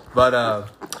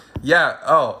 But,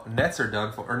 yeah, Nets are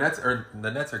done for.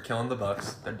 The Nets are killing the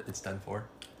Bucks. It's done for.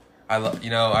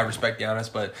 I respect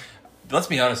Giannis, but let's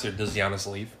be honest here. Does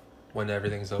Giannis leave when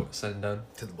everything's said and done?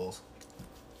 To the Bulls.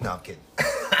 No, I'm kidding.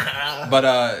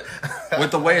 But with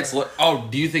the way it's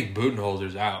do you think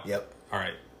Budenholzer's out? Yep. All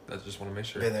right. I just want to make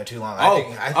sure. Been there too long.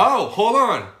 Hold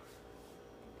on.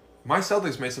 My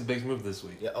Celtics made some big moves this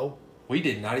week. Yeah. We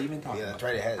did not even talk about that's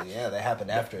right. That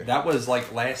happened after. That was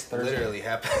like last Thursday. Literally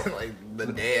happened like the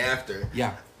day after.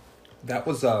 Yeah. That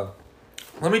was,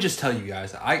 let me just tell you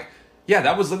guys. That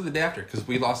was literally the day after because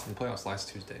we lost in the playoffs last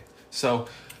Tuesday. So,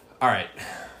 all right.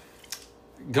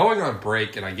 Going on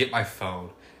break and I get my phone.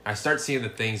 I start seeing the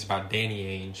things about Danny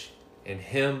Ainge and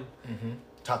him. Mm-hmm.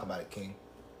 Talk about it, King.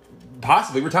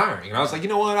 Possibly retiring. And I was like, you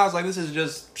know what? I was like, this is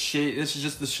just shit. This is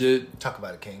just the shit. Talk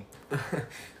about it, King.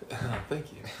 Thank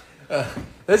you.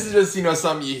 This is just,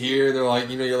 something you hear. And they're like,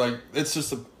 you're like, it's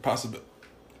just a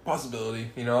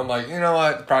possibility. I'm like, you know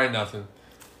what? Probably nothing.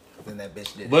 Then that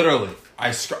bitch did it. Literally.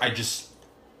 I just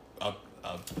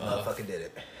fucking did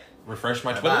it. Refresh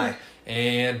my Twitter.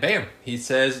 And bam. He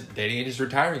says Danny Ainge is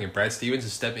retiring and Brad Stevens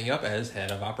is stepping up as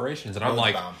head of operations. And I'm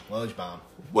like... Woj bomb.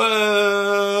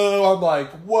 Whoa! I'm like,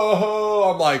 whoa!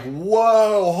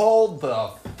 Hold the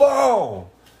phone.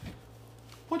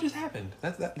 What just happened?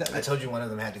 I told you one of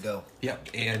them had to go. Yep,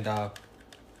 and I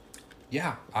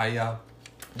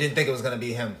didn't think it was gonna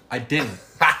be him. I didn't.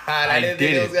 I didn't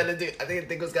think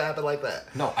it was gonna happen like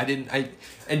that. No, I didn't.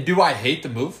 And do I hate the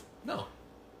move? No,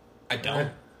 I don't.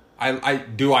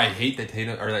 Do I hate that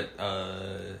Tatum or that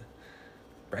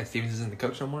Brad Stevens isn't the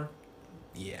coach no more?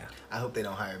 Yeah. I hope they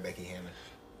don't hire Becky Hammond.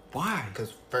 Why?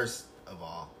 Because first of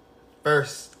all, I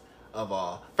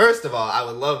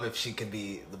would love if she could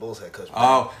be the Bulls head coach.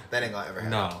 But that ain't gonna ever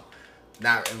happen. No.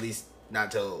 Not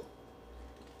till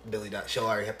Billy. She'll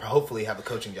already hopefully have a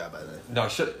coaching job by then. No,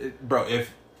 bro.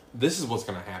 If this is what's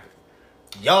gonna happen,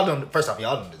 y'all don't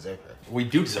deserve her. We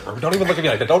do deserve her. Don't even look at me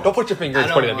like that. Don't put your finger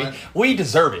and point it at me. We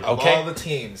deserve it. Okay. Of all the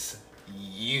teams,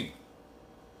 you.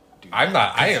 I am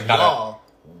not.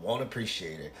 won't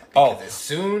appreciate it. Because as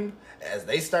soon as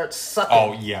they start sucking...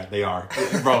 Oh, yeah, they are.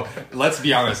 Bro, let's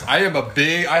be honest. I have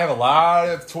a lot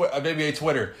of NBA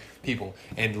Twitter people.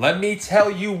 And let me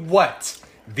tell you what.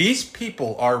 These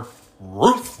people are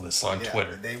ruthless on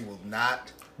Twitter. They will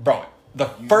not... Bro, the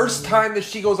first time that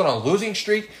she goes on a losing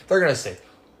streak, they're going to say,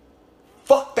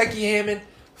 fuck Becky Hammond,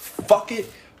 fuck it,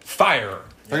 fire her.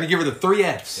 They're going to give her the 3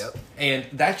 Fs. Yep. And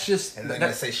that's just... And they're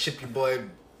going to say, ship your boy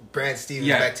Brad Stevens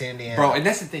back to Indiana. Bro, and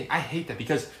that's the thing. I hate that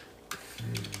because...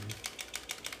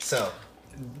 So...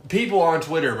 People on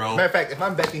Twitter, bro. Matter of fact, if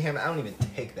I'm Becky Hammond, I don't even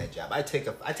take that job. I take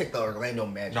the Orlando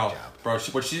Magic job. Bro,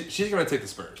 she's going to take the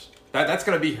Spurs. That's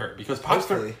going to be her because Pop's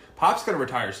going to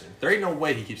retire soon. There ain't no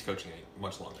way he keeps coaching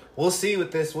much longer. We'll see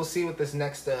with this. We'll see with this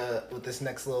next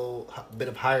little bit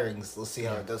of hirings. We'll see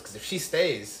how it goes. Because if she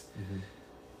stays,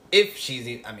 if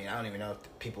she's, I mean, I don't even know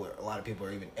if a lot of people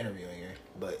are even interviewing her.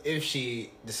 But if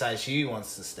she decides she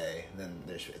wants to stay, then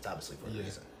it's obviously for a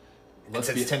reason. And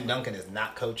since Tim Duncan is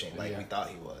not coaching like we thought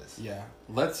he was. Yeah.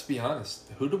 Let's be honest.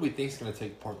 Who do we think is going to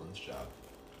take Portland's job?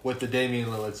 With the Damian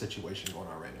Lillard situation going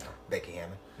on right now. Becky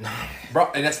Hammond.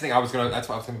 Bro, and that's the thing that's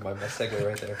why I was thinking about my segue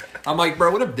right there. I'm like,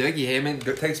 bro, what if Becky Hammond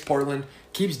takes Portland,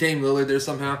 keeps Dame Lillard there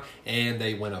somehow, and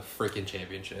they win a freaking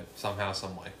championship somehow,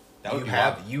 some way? That would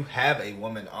you have a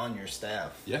woman on your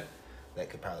staff. Yeah. That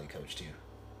could probably coach too.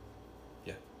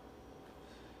 Yeah.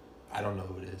 I don't know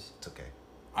who it is. It's okay.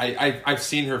 I've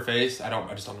seen her face. I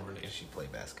just don't know her name. She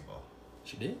played basketball.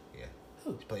 She did? Yeah.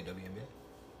 Who? She played WNBA.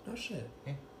 No shit.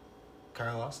 Yeah.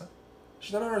 Kyle Lawson?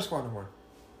 She's not on our squad no more.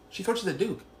 She coaches at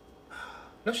Duke.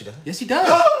 No, she doesn't. Yes, she does.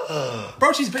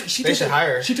 Bro, they should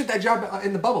hire her. She took that job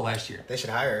in the bubble last year. They should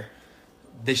hire her.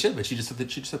 They should, but she just took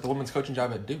the women's coaching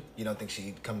job at Duke. You don't think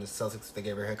she'd come to Celtics if they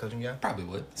gave her a head coaching job? Probably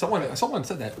would. Someone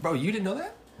said that. Bro, you didn't know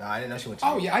that? No, I didn't know she went to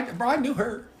Duke. Yeah, I knew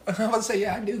her. I was about to say,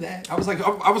 yeah, I knew that. I was like,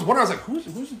 I was wondering, I was like, who's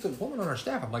the woman on our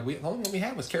staff? I'm like, the only one we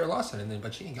had was Kara Lawson,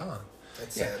 but she ain't gone.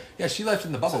 That's sad. Yeah, she left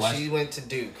in the bubble last year. She went to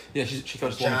Duke. Yeah, she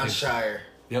coached John Shire.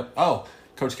 Yep. Oh,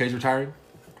 Coach K's retiring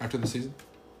after the season?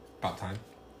 About time.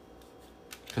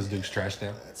 Because Duke's trash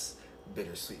now. That's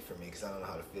bittersweet for me because I don't know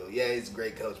how to feel. Yeah, he's a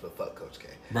great coach, but fuck Coach K.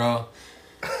 Bro.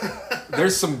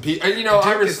 There's some people,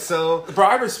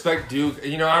 I respect Duke.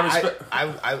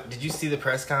 Did you see the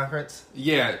press conference?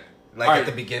 Yeah. At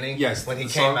the beginning? Yes. When he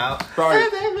came out?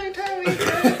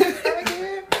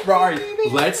 Bro,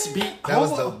 let's be... That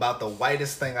was about the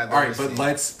whitest thing I've ever seen. All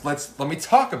right, but let me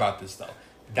talk about this, though.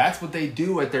 That's what they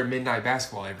do at their midnight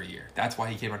basketball every year. That's why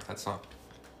he came out to that song.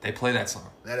 They play that song.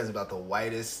 That is about the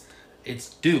whitest...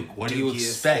 It's Duke. What do you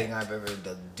expect?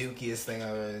 The dukiest thing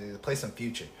I've ever... Play some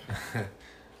Future.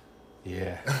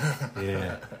 Yeah.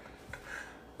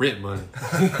 Rent money.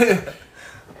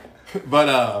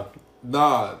 But,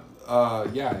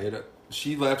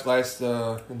 she left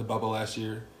in the bubble last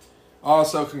year.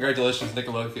 Also, congratulations,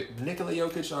 Nikola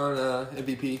Jokic on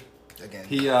MVP. Again.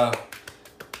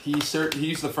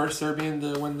 He's the first Serbian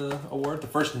to win the award, the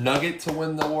first Nugget to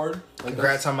win the award.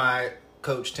 Congrats on my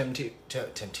coach, Tim Tebow.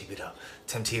 Tim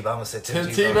Tebow. I almost said Tim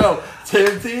Tebow.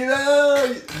 Tim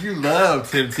Tebow. You love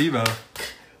Tim Tebow.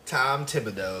 Tom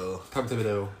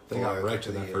Thibodeau. They got wrecked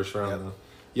in that first round, though.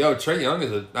 Yo, Trae Young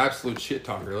is an absolute shit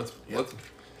talker. Let's.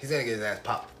 He's gonna get his ass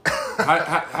popped.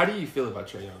 How do you feel about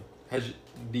Trae Young?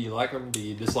 Do you like him? Do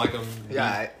you dislike him?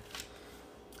 Yeah.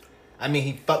 I mean,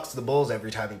 he fucks the Bulls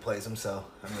every time he plays them, so,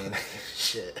 I mean,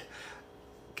 shit.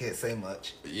 Can't say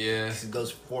much. Yeah. He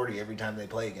goes 40 every time they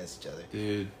play against each other.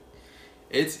 Dude.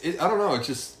 I don't know. It's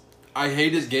just, I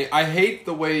hate his game. I hate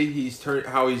the way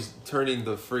how he's turning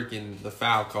the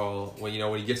foul call when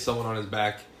he gets someone on his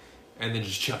back and then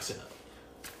just chucks it up.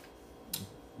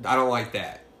 I don't like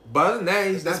that. But other than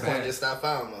that, he's not bad. Just stop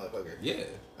fouling, motherfucker. Yeah.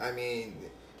 I mean,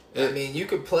 you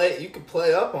could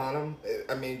play up on him.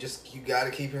 I mean, just you got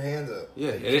to keep your hands up.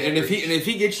 Yeah, and if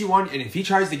he gets you on, and if he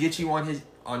tries to get you on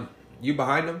you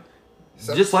behind him,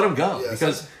 just let him go. Yeah,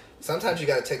 because sometimes you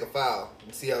got to take a foul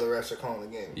and see how the refs are calling the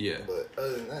game. Yeah, but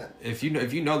other than that, if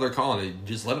you know they're calling it,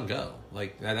 just let him go.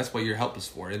 Like that's what your help is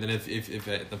for. And then if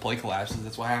the play collapses,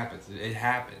 that's what happens. It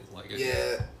happens.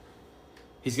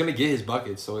 He's gonna get his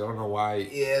buckets, so I don't know why.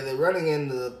 Yeah, the running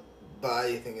into the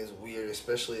body thing is weird,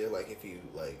 especially if you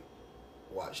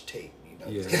watch tape.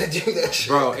 He's gonna do that shit,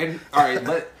 bro. And all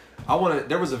right,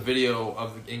 there was a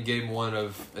video in Game 1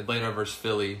 of Atlanta versus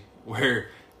Philly where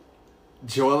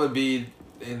Joel Embiid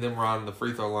and them were on the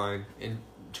free throw line, and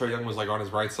Trae Young was on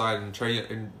his right side, and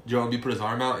Joel Embiid put his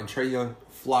arm out, and Trae Young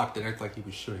flopped and acted like he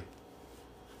was shooting.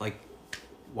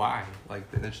 Why?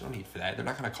 There's no need for that. They're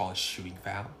not gonna call a shooting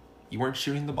foul. You weren't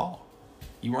shooting the ball.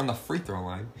 You were on the free throw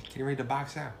line, getting ready to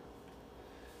box out.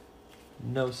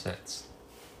 No sense.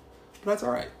 But that's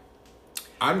all right.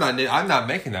 I'm not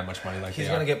making that much money like he's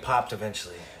gonna get popped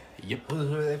eventually. Yep.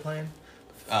 Who are they playing?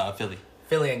 Philly.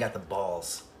 Philly ain't got the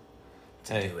balls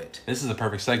to do it. This is a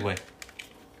perfect segue.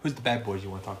 Who's the bad boys you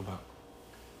want to talk about?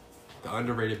 The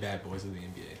underrated bad boys of the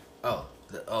NBA.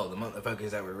 The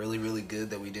motherfuckers that were really, really good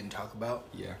that we didn't talk about?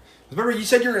 Yeah. Remember, you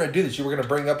said you were going to do this. You were going to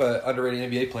bring up an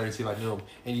underrated NBA player and see if I knew him.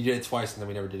 And you did it twice, and then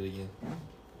we never did it again.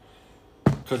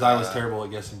 Because I was terrible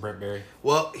at guessing Brent Barry.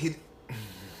 Well, he...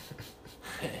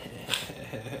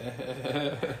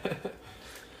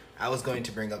 I was going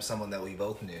to bring up someone that we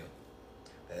both knew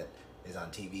that is on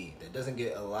TV that doesn't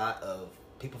get a lot of...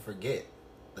 People forget.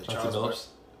 Chauncey Billups?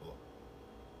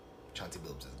 Chauncey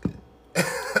Billups is good.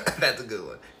 That's a good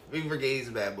one. We forget he's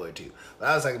a bad boy too. But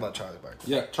I was talking about Charles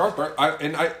Barkley. Yeah, Charles Barkley.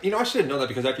 I should have known that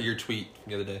because after your tweet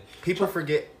the other day. People don't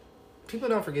forget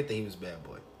that he was a bad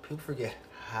boy. People forget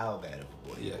how bad of a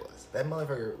boy he was. That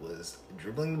motherfucker was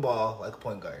dribbling the ball like a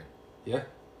point guard. Yeah.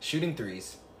 Shooting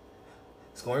threes.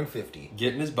 Scoring 50.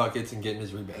 Getting his buckets and getting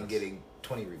his rebounds. And getting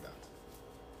 20 rebounds.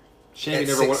 Shame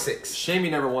he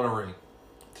never won a ring.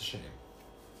 It's a shame.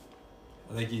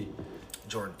 I think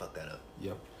Jordan fucked that up.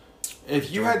 Yep.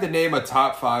 If you had to name a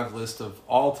top 5 list of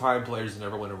all-time players that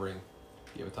never win a ring,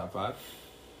 you have a top 5?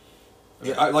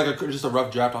 I mean, just a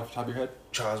rough draft off the top of your head?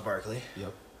 Charles Barkley.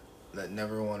 Yep. That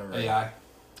never won a ring.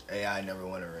 AI never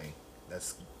won a ring.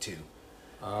 That's 2.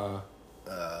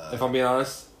 If I'm being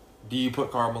honest, do you put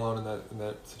Karl Malone in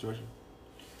that situation?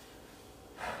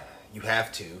 You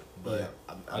have to, but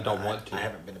yeah. I don't want to. I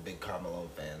haven't been a big Karl Malone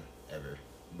fan ever.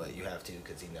 But you have to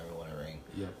because he never won a ring.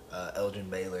 Yep. Elgin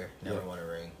Baylor never won a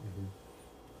ring. Mm-hmm.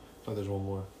 So there's one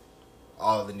more.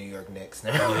 All of the New York Knicks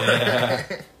never won a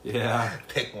ring. Yeah.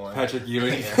 Pick one. Patrick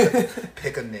Ewing. Yeah.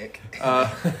 Pick a Nick.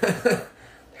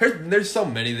 There's so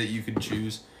many that you could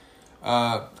choose.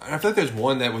 I feel like there's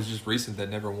one that was just recent that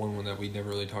never won one that we never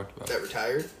really talked about. That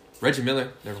retired? Reggie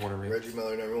Miller never won a ring. Reggie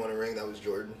Miller never won a ring. That was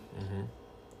Jordan. Mm-hmm.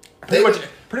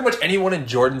 Pretty much anyone in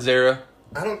Jordan's era.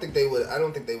 I don't think they would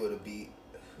have beat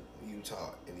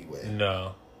Utah anyway.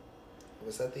 No.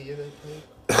 Was that the year they played?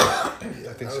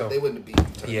 I think so. They wouldn't have beat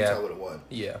Utah. Yeah. Utah would have won.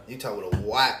 Yeah. Utah would have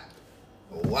whacked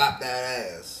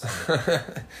that ass.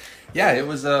 Yeah, it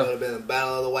was. It would have been a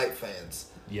battle of the white fans.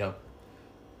 Yep.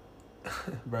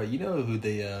 Bro, you know who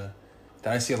that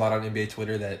I see a lot on NBA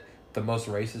Twitter that the most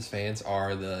racist fans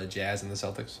are the Jazz and the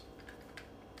Celtics?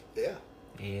 Yeah.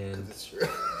 And... Because it's true.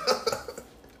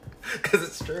 Because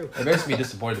it's true. It makes me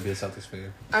disappointed to be a Celtics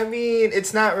fan. I mean,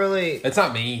 it's not really... It's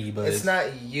not me, but... It's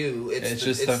not you.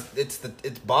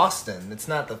 It's Boston. It's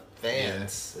not the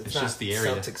fans. Yeah, it's just the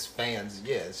area. Celtics fans.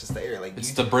 Yeah, it's just the area. Like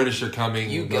it's the British are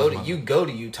coming. You go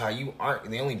to Utah. You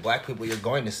aren't... The only black people you're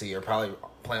going to see are probably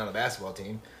playing on the basketball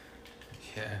team.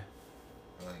 Yeah.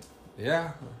 Like...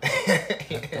 Yeah.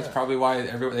 That's probably why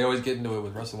they always get into it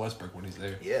with Russell Westbrook when he's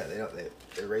there. Yeah,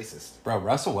 they're racist. Bro,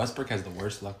 Russell Westbrook has the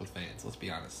worst luck with fans. Let's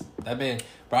be honest. That man.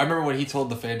 Bro, I remember when he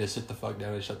told the fan to sit the fuck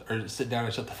down and sit down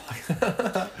and shut the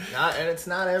fuck. And it's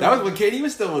not everyone. That was when KD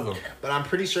was still with him. But I'm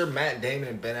pretty sure Matt Damon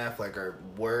and Ben Affleck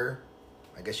were.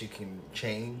 I guess you can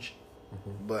change,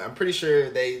 but I'm pretty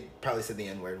sure they probably said the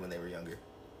N-word when they were younger.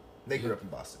 They grew up in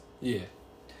Boston. Yeah.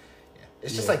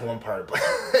 It's just like one part of black.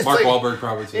 Mark Wahlberg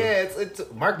probably too. Yeah, it's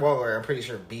Mark Wahlberg. I'm pretty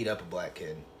sure beat up a black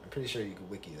kid. I'm pretty sure you could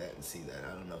wiki that and see that.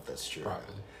 I don't know if that's true.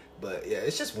 Probably. But yeah,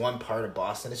 it's just one part of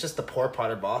Boston. It's just the poor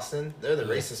part of Boston. They're the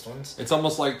racist ones. It's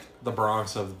almost like the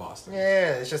Bronx of Boston.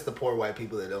 Yeah, it's just the poor white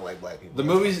people that don't like black people. The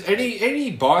movies, any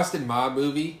Boston mob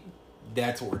movie,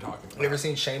 that's what we're talking about. You ever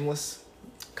seen Shameless?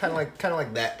 Kind of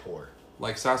like that poor.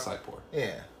 Like Southside poor.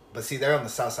 Yeah, but see, they're on the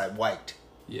South Side white.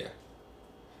 Yeah,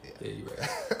 you're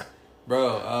right.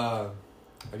 Bro,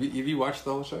 have you watched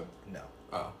the whole show? No.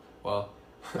 Oh, well.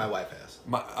 My wife has.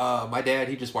 My dad,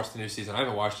 he just watched the new season. I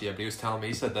haven't watched it yet, but he was telling me,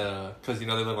 he said because, they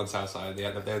live on South Side. They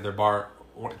have their bar,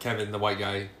 Kevin, the white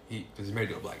guy, because he's married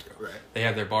to a black girl. Right. They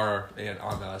have their bar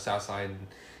on the South Side,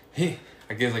 and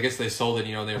I guess they sold it,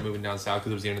 they were moving down south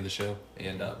because it was the end of the show.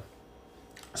 And,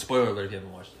 spoiler alert if you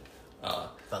haven't watched it.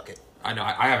 Fuck it. I know,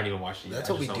 I haven't even watched it yet. That's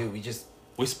what we do.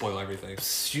 We spoil everything.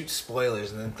 Shoot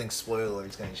spoilers and then think spoiler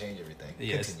is going to change everything.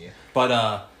 Yes. Continue.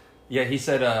 But, yeah, he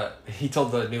said, he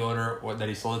told the new owner that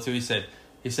he sold it to,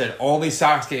 he said, only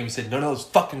Sox games. He said, none of those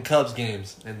fucking Cubs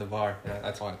games in the bar. Yeah,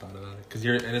 that's why I thought about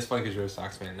it. And it's funny because you're a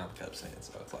Sox fan and not a Cubs fan,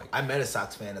 so it's like... I met a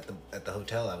Sox fan at the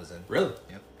hotel I was in. Really?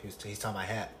 Yep. He's talking my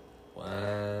hat. Wow.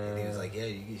 And he was like, yeah,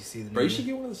 you see the... Bro, you should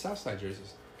get one of the Southside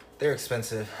jerseys. They're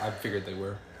expensive. I figured they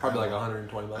were. Probably like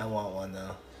 $120. I want one,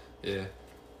 though. Yeah.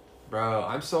 Bro,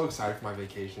 I'm so excited for my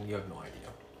vacation. You have no idea.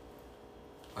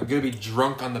 I'm going to be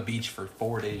drunk on the beach for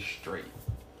 4 days straight.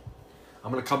 I'm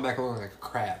going to come back looking like a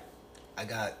crab. I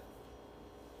got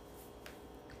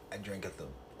I drink at the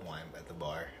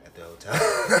bar at the hotel.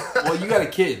 Well, you got a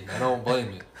kid. I don't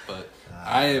blame you. But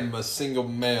I am a single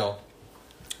male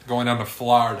going down to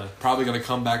Florida. Probably going to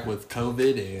come back with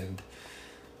COVID and...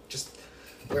 Just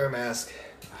wear a mask.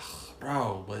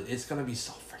 Bro, but it's going to be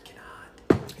so freaking hot.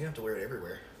 You don't have to wear it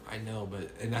everywhere. I know,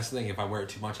 and that's the thing. If I wear it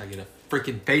too much, I get a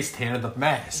freaking face tan of the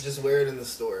mask. Just wear it in the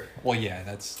store. Well, yeah,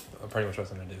 that's pretty much what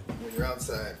I'm going to do. When you're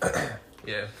outside.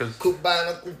 Yeah, because...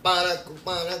 Cubana.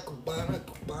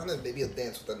 Maybe you'll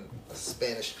dance with a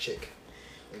Spanish chick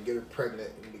and get her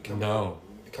pregnant and become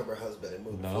her husband and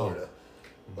move to Florida.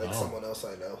 Like someone else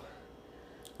I know.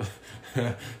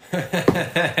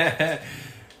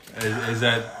 Is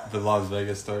that the Las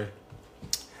Vegas story?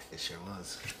 It sure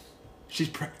was. She's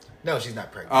pregnant. No, she's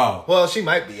not pregnant. Oh. Well, she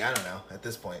might be. I don't know at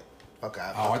this point. Fuck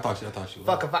off. I thought she was.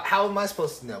 Fuck, how am I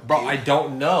supposed to know? Bro, dude? I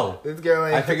don't know. This girl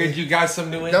ain't... I figured you got some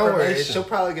new information. Don't worry. She'll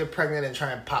probably get pregnant and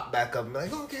try and pop back up and be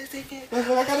like, oh, guys, I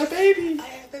got a baby. I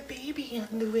have a baby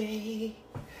on the way.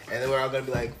 And then we're all going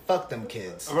to be like, fuck them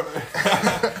kids.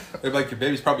 They're like, your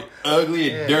baby's probably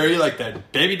ugly and dirty like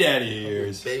that baby daddy of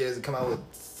yours. Baby doesn't come out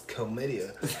with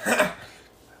chlamydia.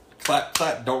 Clap,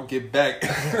 clap, don't get back.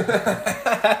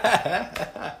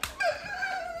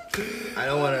 I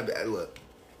don't want to... Look.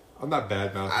 I'm not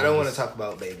bad mouthing. I don't want to talk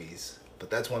about babies, but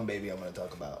that's one baby I'm going to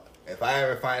talk about. If I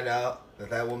ever find out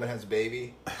that woman has a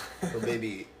baby, her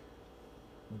baby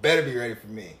better be ready for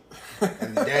me.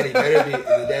 And the daddy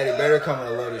better come with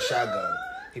a loaded shotgun.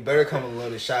 He better come with a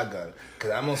loaded shotgun,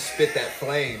 because I'm going to spit that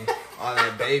flame on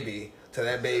that baby till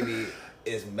that baby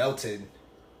is melted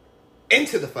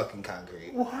into the fucking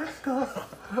concrete. What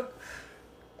the...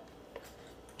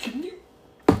 Can you...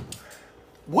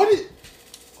 What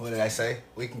did I say?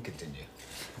 We can continue.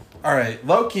 All right,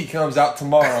 Loki comes out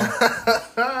tomorrow,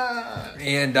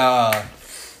 and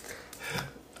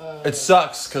it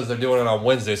sucks because they're doing it on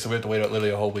Wednesday, so we have to wait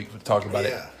literally a whole week to talk about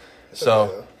it.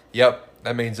 So, yep,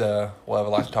 that means we'll have a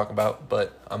lot to talk about.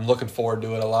 But I'm looking forward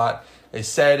to it a lot. They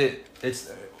said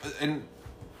it's, and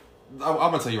I'm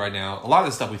gonna tell you right now, a lot of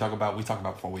the stuff we talk about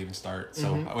before we even start.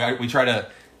 So we try to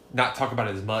not talk about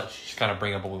it as much, just kind of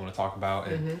bring up what we want to talk about.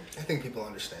 And I think people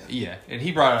understand. Yeah, and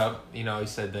he brought it up, he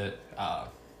said that...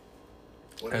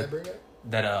 what did I bring up?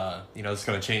 That, it's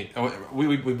going to change.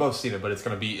 We both seen it, but this is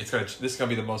going to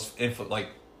be the most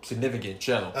significant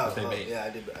show that they made. Yeah, I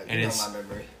did. And it's my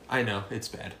memory. I know, it's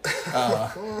bad.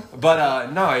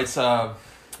 But, no, it's of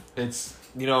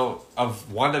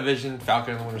WandaVision,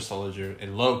 Falcon and the Winter Soldier,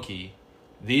 and Loki,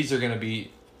 these are going to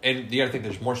be, and you got to think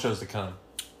there's more shows to come.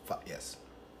 Yes.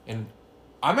 And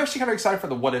I'm actually kind of excited for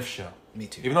the What If show. Me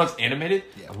too. Even though it's animated,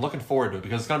 I'm looking forward to it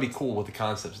because it's going to be cool with the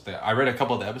concepts. I read a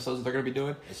couple of the episodes that they're going to be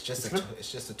doing. It's just a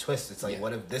twist. It's like,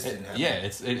 what if this didn't happen? Yeah,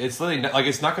 it's literally not, like,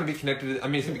 it's not going to be connected. It's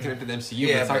going to be connected to the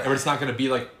MCU, but it's not going to be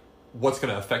like what's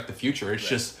going to affect the future. It's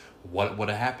just what would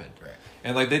have happened. Right.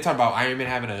 And like they talk about Iron Man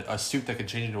having a suit that can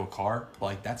change into a car.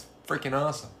 Like, that's freaking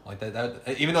awesome. Like that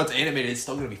even though it's animated, it's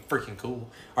still going to be freaking cool.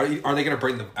 Are they going to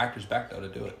bring the actors back though to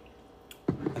do it?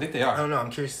 I think they are. I don't know. I'm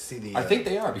curious to see the... I think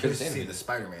they are because it's animated. See the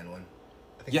Spider-Man one.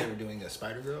 I think they were doing a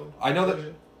Spider-Girl. I know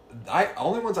that...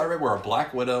 only ones I read were a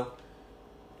Black Widow,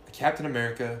 a Captain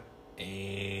America,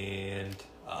 and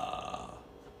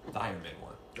the Iron Man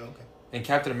one. Oh, okay. And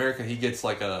Captain America, he gets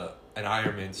like an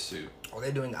Iron Man suit. Are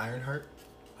they doing Ironheart?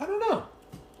 I don't know.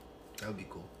 That would be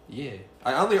cool. Yeah.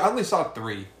 I only saw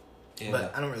 3.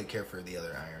 But I don't really care for the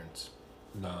other Irons.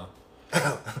 No.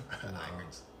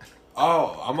 Irons.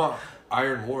 Oh,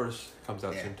 Iron Wars comes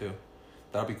out soon too.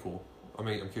 That'll be cool. I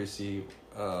mean, I'm curious to see.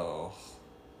 I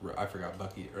forgot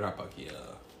Bucky or not Bucky.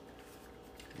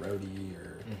 Rhodey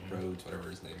or Rhodes, whatever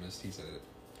his name is. He's in it.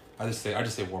 I just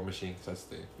say War Machine because that's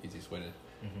the easiest way to.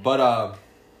 But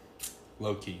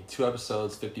Loki, 2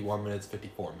 episodes, 51 minutes,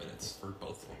 54 minutes for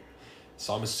both of them.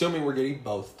 So I'm assuming we're getting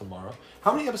both tomorrow.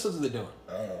 How many episodes are they doing?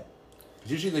 I don't know.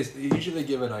 Usually they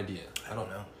give an idea. I don't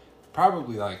know.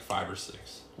 Probably like 5 or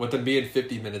 6. With them being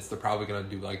 50 minutes, they're probably gonna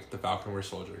do like the Falcon Winter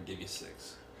Soldier and give you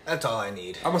 6. That's all I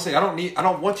need. I'm gonna say I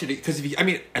don't want you to, because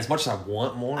as much as I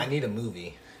want more, I need a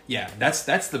movie. Yeah,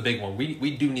 that's the big one.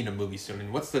 We do need a movie soon.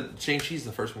 And what's the Shang-Chi's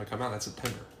the first one to come out? That's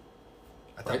September.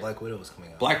 I thought Black Widow was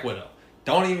coming out. Black Widow.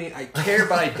 I care,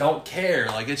 but I don't care.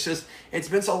 Like, it's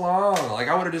been so long. Like,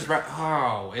 I would have just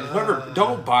whoever,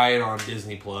 don't buy it on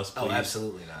Disney Plus, please. Oh,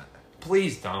 absolutely not.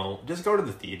 Please don't. Just go to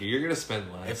the theater. You're gonna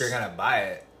spend less. If you're gonna buy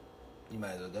it, you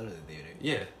might as well go to the theater.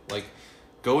 Yeah, like,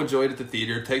 go enjoy it at the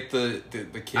theater. Take the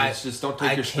kids. Just don't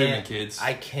take your streaming kids.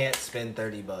 I can't spend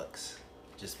 $30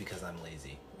 just because I'm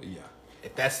lazy. Yeah.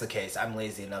 If that's the case, I'm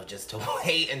lazy enough just to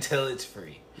wait until it's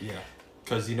free. Yeah.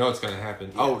 Because you know it's going to happen.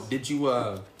 Yes. Oh, did you...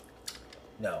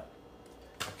 No.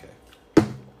 Okay.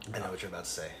 I know what you're about to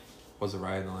say. Was it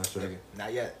Raya and the Last Dragon?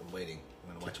 Not yet. I'm waiting.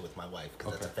 I'm gonna watch it with my wife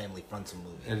because that's a family frontal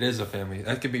movie. It is a family.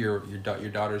 That could be your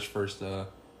daughter's first Pixar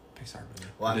movie.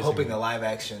 Well, I'm hoping the live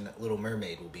action Little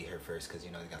Mermaid will be her first because they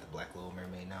got the Black Little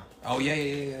Mermaid now. Oh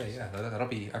yeah. That'll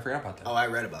be. I forgot about that. Oh, I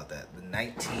read about that. The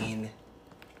 19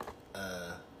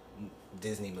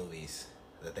 Disney movies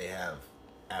that they have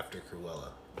after Cruella.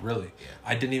 Really? Yeah.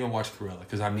 I didn't even watch Cruella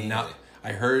because I'm not.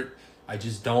 I heard. I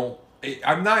just don't.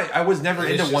 I'm not. I was never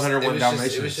into 101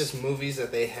 Dalmatians. It was just movies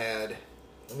that they had.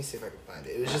 Let me see if I can find it.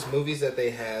 It was just movies that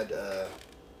they had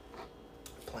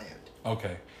planned.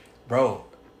 Okay, bro.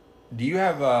 Do you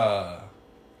have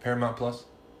Paramount Plus?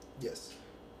 Yes.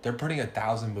 They're putting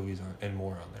 1,000 movies on and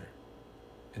more on there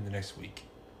in the next week,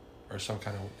 or some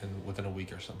kind of within a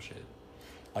week or some shit.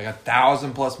 Like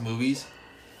 1,000+ movies.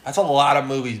 That's a lot of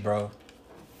movies, bro.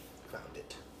 Found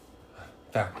it.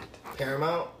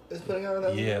 Paramount is putting out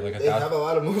that. Yeah, movie? like they have a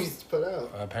lot of movies to put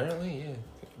out. Apparently, yeah.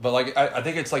 But like, I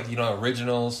think it's like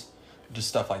originals, just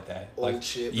stuff like that. Old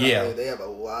shit. Yeah, they have a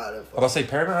lot of. I'll say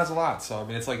Paramount has a lot, so I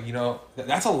mean, it's like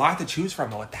that's a lot to choose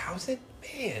from. 1,000,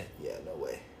 man. Yeah, no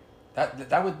way.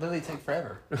 That would literally take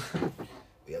forever.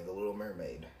 We have the Little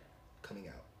Mermaid coming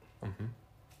out. Mm-hmm.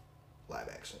 Live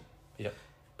action. Yep.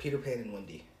 Peter Pan and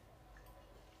Wendy.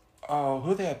 Oh,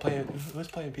 who they have playing? Who's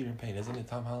playing Peter Pan? Isn't it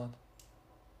Tom Holland?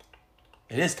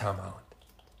 It is Tom Holland.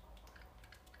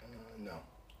 No,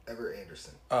 Everett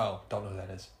Anderson. Oh, don't know who that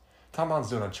is. Tom Holland's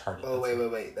doing Uncharted. Oh,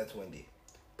 wait. That's Wendy.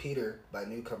 Peter by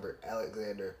newcomer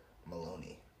Alexander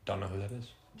Maloney. Don't know who that is.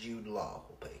 Jude Law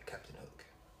will play Captain Hook.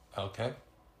 Okay.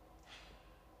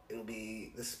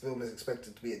 This film is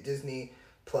expected to be a Disney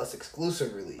Plus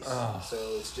exclusive release. Oh. So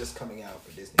it's just coming out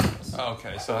for Disney Plus.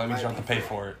 Okay, so that means you don't have to pay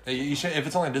for it. You should, if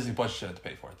it's only on Disney Plus, you should have to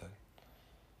pay for it then.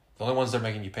 The only ones they're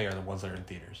making you pay are the ones that are in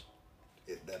theaters.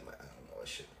 I don't know, I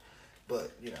shouldn't.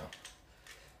 But,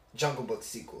 Jungle Book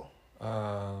sequel.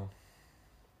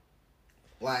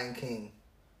 Lion King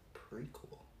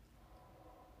prequel.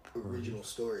 Original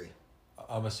story.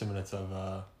 I'm assuming it's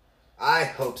of... I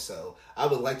hope so. I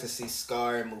would like to see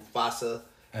Scar and Mufasa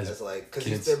as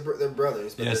because they're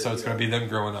brothers. But yeah, so it's going to be them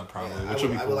growing up probably, which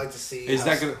would be cool. I would like to see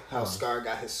how Scar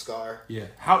got his scar. Yeah.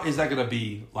 How is that going to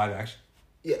be live action?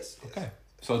 Yes. Okay.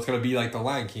 So it's going to be like the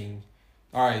Lion King.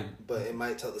 All right. But it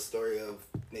might tell the story of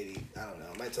maybe, I don't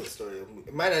know. It might tell the story of...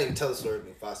 It might not even tell the story of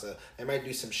Mufasa. It might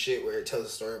do some shit where it tells the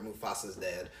story of Mufasa's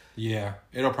dad. Yeah.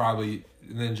 It'll probably...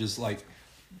 And then just like...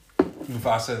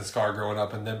 Mufasa and Scar growing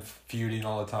up and them feuding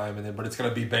all the time. But it's going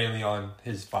to be mainly on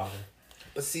his father.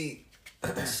 But see...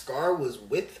 Scar was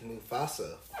with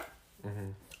Mufasa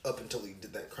up until he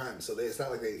did that crime. So it's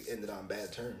not like they ended on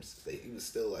bad terms. He was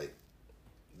still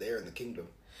there in the kingdom.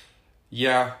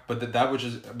 Yeah, but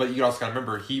but you also gotta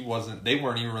remember they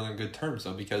weren't even really on good terms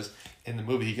though, because in the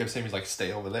movie he kept saying, he's like,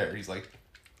 stay over there. He's like,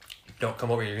 don't come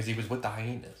over here, because he was with the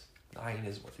hyenas. The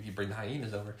hyenas, if you bring the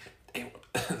hyenas over, they won't.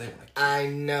 I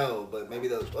know, but maybe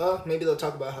they'll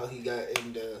talk about how he got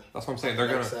into. That's what I'm saying. They're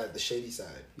gonna side, the shady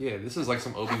side. Yeah, this is like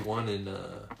some Obi-Wan and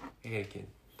Anakin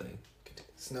thing.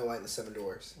 Snow White and the Seven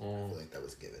Dwarfs. I feel like that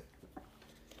was given.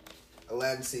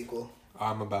 Aladdin sequel.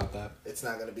 I'm about that. It's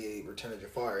not gonna be a Return of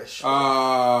Jafar-ish.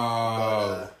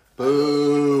 Oh,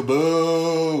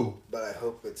 boo! But I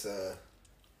hope it's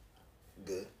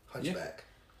good. Hunchback.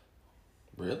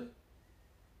 Yeah. Really?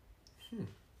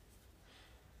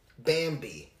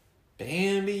 Bambi.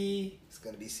 It's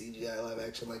gonna be CGI live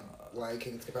action like Lion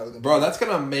King. It's probably gonna. Bro, that's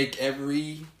gonna make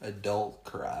every adult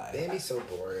cry. Bambi's so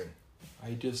boring.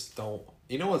 I just don't.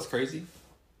 You know what's crazy?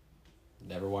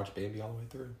 Never watched Bambi all the way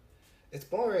through. It's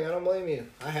boring. I don't blame you.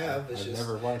 I have. I've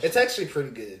never watched. It's actually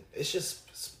pretty good. It's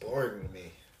boring to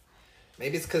me.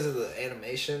 Maybe it's because of the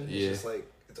animation. Yeah. It's just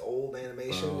it's old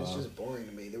animation. It's just boring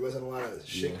to me. There wasn't a lot of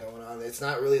shit going on. It's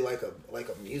not really like a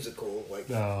musical.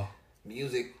 No.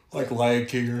 Music. Like Lion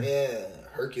King. Yeah.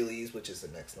 Hercules, which is the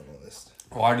next on the list.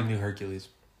 Oh, I already knew Hercules.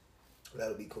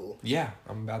 That'll be cool. Yeah,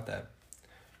 I'm about that.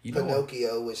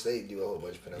 Pinocchio, which they do a whole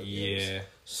bunch of Pinocchio. Yeah.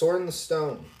 Sword in the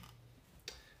Stone.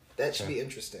 That should be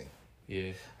interesting.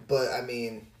 Yeah. But, I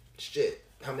mean, shit.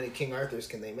 How many King Arthurs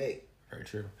can they make? Very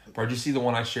true. Bro, did you see the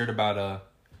one I shared about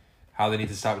how they need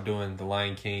to stop doing the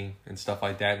Lion King and stuff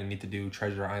like that? They need to do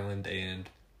Treasure Island and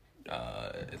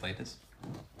Atlantis.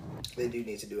 They do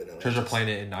need to do it in Atlantis. Treasure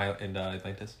Planet and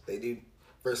Atlantis. They do.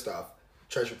 First off,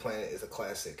 Treasure Planet is a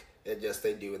classic. They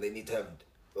need to have...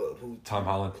 Tom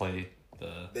Holland play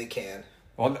the... They can.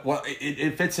 Well,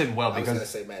 it fits in well because... I was going to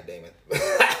say Matt Damon.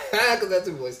 Because that's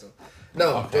who voiced him.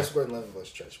 No, okay. Joseph Gordon-Levitt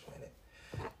voiced Treasure Planet.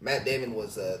 Matt Damon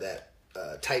was that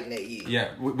Titan AE. Yeah,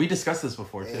 we discussed this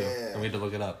before too, and we had to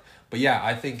look it up. But yeah,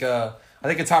 I think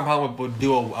I think Tom Holland would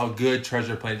do a good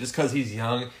Treasure Planet just because he's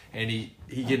young and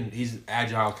he's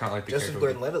agile, kind of like the Joseph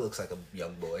Gordon-Levitt looks like a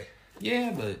young boy.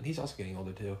 Yeah, but he's also getting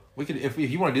older too. We could, if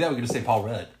you want to do that, we could just say Paul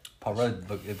Rudd. Paul Rudd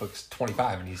looks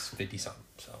 25 and he's 50 something.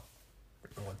 So,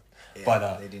 yeah,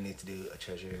 but they do need to do a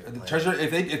treasure. Treasure.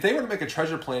 If they were to make a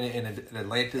Treasure Planet in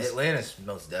Atlantis, Atlantis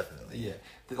most definitely. Yeah,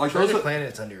 like Treasure Planet,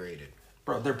 it's underrated.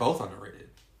 Bro, they're both underrated.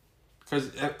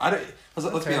 Because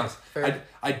let's be honest,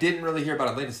 I didn't really hear about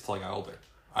Atlantis until I got older.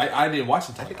 I didn't watch it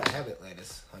until I think I have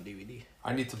Atlantis on DVD.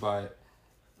 I need to buy it.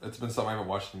 It's been something I haven't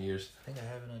watched in years. I think I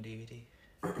have it on DVD.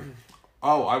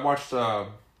 Oh, I watched. Have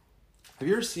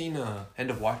you ever seen End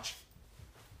of Watch?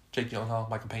 Jake Gyllenhaal,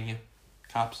 Michael Pena,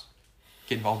 cops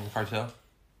get involved in the cartel.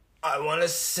 I want to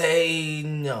say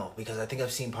no because I think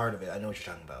I've seen part of it. I know what you're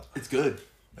talking about. It's good.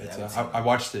 I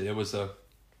watched it. It was a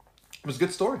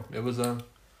good story. It was a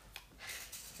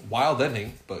wild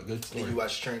ending, but good story. Did you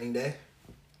watch Training Day?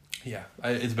 Yeah,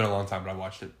 it's been a long time, but I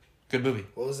watched it. Good movie.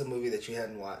 What was the movie that you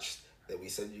hadn't watched that we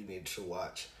said you needed to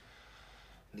watch?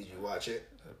 Did you watch it?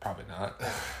 Probably not.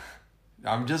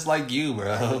 I'm just like you,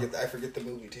 bro. I forget the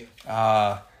movie too.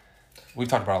 We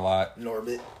talked about a lot.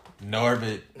 Norbit. No,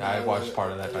 I watched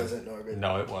part of that. It wasn't Norbit.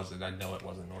 No, it wasn't. I know it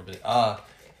wasn't Norbit.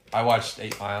 I watched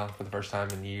 8 Mile for the first time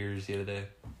in years the other day.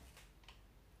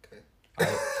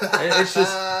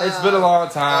 It's been a long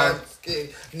time. I'm scared,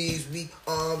 knees weak,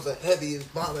 arms are heavy as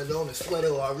bombing on a sweater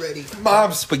already.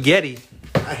 Mom spaghetti.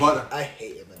 I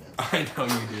hate Eminem. I know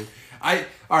you do.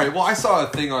 Alright, well I saw a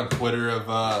thing on Twitter of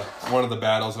one of the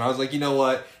battles and I was like, you know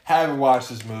what? Haven't watched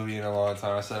this movie in a long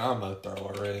time. I said, I'm gonna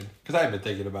throw her in. Because I've been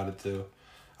thinking about it too.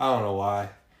 I don't know why.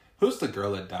 Who's the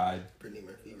girl that died? Brittany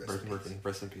Murphy.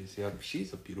 Rest in peace. Yeah,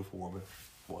 she's a beautiful woman.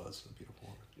 Was a beautiful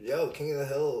woman. Yo, King of the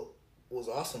Hill was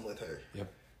awesome with her.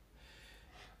 Yep.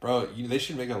 Bro, they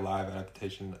should make a live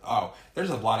adaptation. Oh,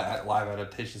 there's a lot of live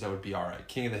adaptations that would be alright.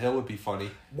 King of the Hill would be funny.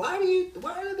 Why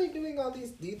are they doing all these?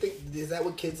 Do you think, is that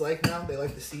what kids like now? They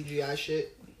like the CGI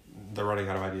shit? They're running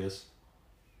out of ideas.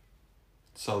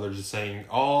 So they're just saying,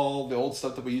 all the old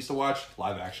stuff that we used to watch,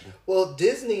 live action. Well,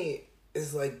 Disney's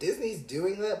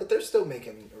doing that, but they're still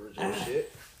making original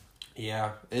shit.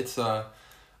 Yeah, it's, I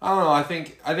don't know, I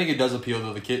think it does appeal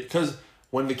to the kid, because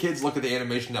when the kids look at the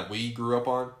animation that we grew up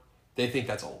on, they think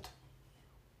that's old.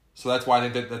 So that's why I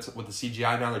think that's with the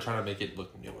CGI now, they're trying to make it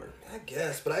look newer. I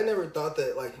guess, but I never thought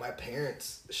that, like, my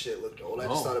parents' shit looked old. I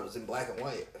just thought it was in black and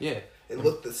white. Yeah. It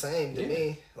looked the same to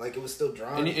me. Like, it was still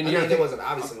drawn. It wasn't,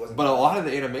 obviously, it wasn't. But a lot of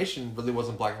the animation really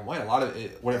wasn't black and white. A lot of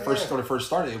it, when it first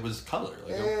started, it was color.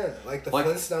 Like the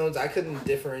Flintstones, I couldn't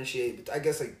differentiate. But I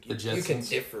guess, like, the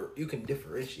Jetsons. you can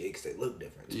differentiate because they look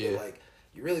different. Yeah. But, like,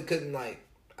 you really couldn't, like,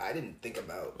 I didn't think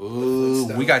about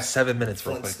we got 7 minutes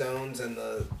real quick. Flintstones and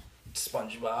the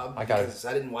SpongeBob. I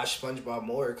didn't watch SpongeBob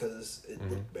more because it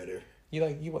looked better. You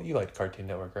like Cartoon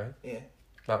Network, right? Yeah.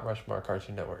 Mount Rushmore,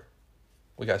 Cartoon Network.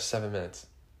 We got 7 minutes.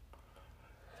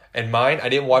 And mine, I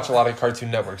didn't watch a lot of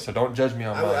Cartoon Network, so don't judge me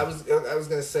on mine. I was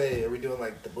gonna say, are we doing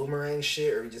like the Boomerang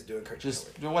shit, or are we just doing Cartoon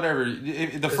Network? Whatever.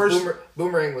 The first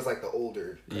Boomerang was like the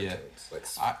older cartoons, like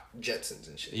Jetsons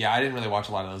and shit. Yeah, I didn't really watch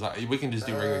a lot of those. We can just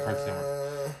do regular Cartoon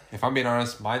Network. If I'm being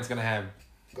honest, mine's gonna have.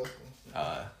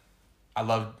 I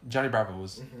love Johnny Bravo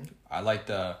was. Mm-hmm. I liked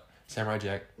Samurai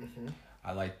Jack. Mm-hmm.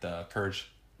 I liked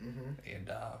Courage, and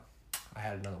I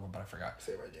had another one, but I forgot.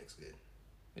 Samurai Jack's good.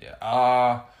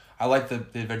 Yeah. I like the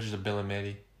Adventures of Bill and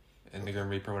Mandy and the Grim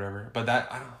Reaper or whatever. But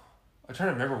I'm trying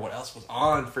to remember what else was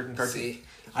on freaking cartoon.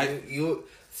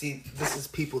 See, this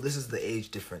is the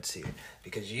age difference here.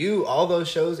 Because all those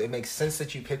shows, it makes sense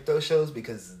that you picked those shows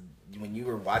because when you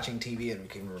were watching TV and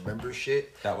can remember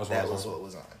shit, that was what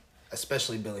was on.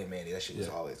 Especially Billy and Mandy, that shit was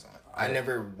always on. I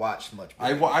never watched much.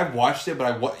 I watched it,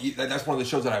 but that's one of the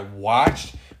shows that I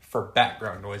watched for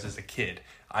background noise as a kid.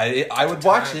 I would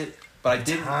watch it. But I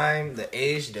didn't. The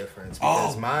age difference,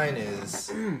 because mine is.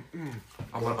 I'm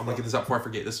gonna get this up before I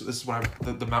forget. This is when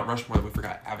the Mount Rushmore that we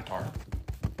forgot. Avatar.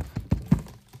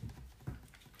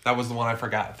 That was the one I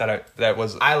forgot. That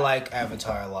was. I like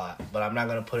Avatar a lot, but I'm not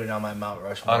gonna put it on my Mount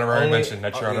Rushmore. Honorary mention.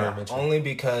 That's your honorary mention. Only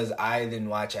because I didn't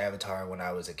watch Avatar when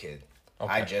I was a kid.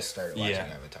 Okay. I just started watching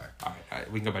Avatar. All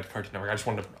right, we can go back to Cartoon Network. I just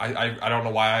wanted to. I don't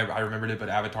know why I remembered it, but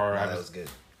Avatar. That was good.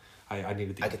 I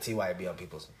needed to. I could see why it'd be on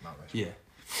people's Mount Rushmore. Yeah.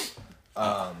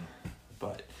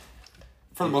 But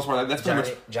for the most part, that's pretty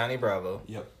much Johnny Bravo.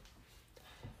 Yep.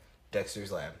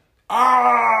 Dexter's Lab.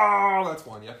 Oh, that's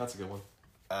one. Yep, that's a good one.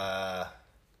 My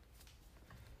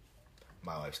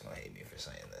wife's gonna hate me for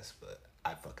saying this, but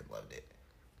I fucking loved it.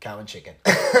 Cow and Chicken.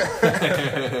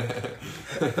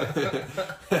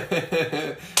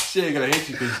 She ain't gonna hate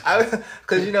you because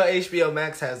HBO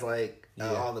Max has like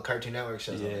all the Cartoon Network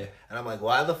shows on there. And I'm like,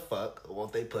 why the fuck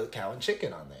won't they put Cow and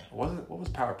Chicken on there? What was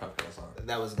Powerpuff Girls on?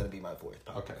 That was going to be my fourth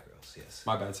Powerpuff Girls, yes.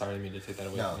 My bad, sorry, I didn't mean to take that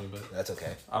away from you. But that's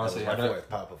okay. Honestly, that was my fourth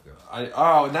Powerpuff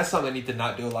Girls. And that's something they need to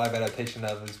not do a live adaptation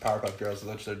of is Powerpuff Girls,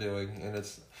 which they're doing. And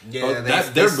it's... Yeah,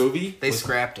 their movie. They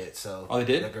scrapped it, so... Oh, they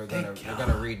did? They're going to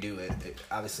redo it.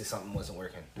 Obviously, something wasn't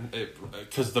working.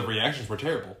 Because the reactions were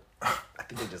terrible. I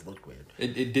think they just looked weird.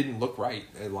 It didn't look right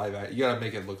in live act. You gotta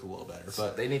make it look a little better.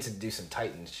 But they need to do some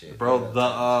Titan shit. Bro,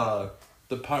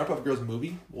 the Powerpuff Girls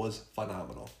movie was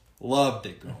phenomenal. Loved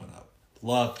it growing up.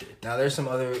 Loved it. Now there's some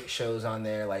other shows on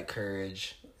there like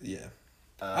Courage. Yeah.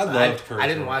 I loved Courage. I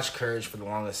didn't watch Courage for the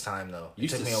longest time though. It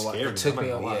took me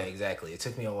a while. Yeah, exactly. It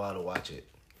took me a while to watch it.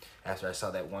 After I saw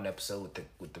that one episode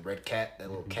with the red cat, that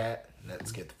little cat, that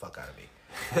scared the fuck out of me.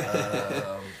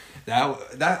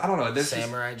 That I don't know.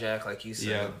 Samurai Jack, like you said.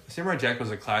 Yeah, Samurai Jack was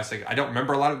a classic. I don't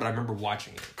remember a lot of it, but I remember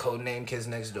watching it. Codename Kids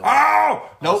Next Door. Oh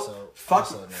nope.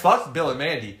 Fuck Bill and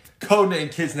Mandy.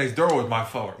 Codename Kids Next Door was my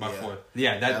fourth.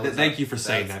 Yeah, thank you for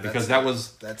saying that because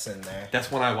that's in there. That's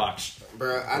when I watched.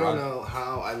 Bro, I don't know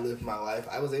how I lived my life.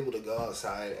 I was able to go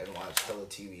outside and watch hella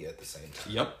TV at the same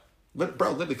time. Yep,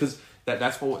 literally, because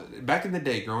that's what back in the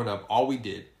day growing up, all we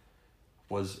did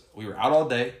was we were out all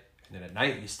day. And then at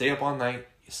night, you stay up all night.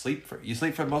 You sleep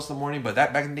for most of the morning. But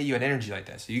back in the day, you had energy like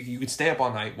that, so you could stay up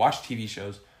all night, watch TV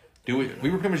shows, do it. We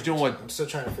were pretty much doing what. I'm still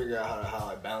trying to figure out how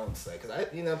I balance that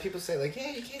because people say like,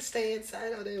 yeah, you can't stay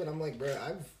inside all day, but I'm like, bro,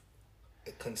 I've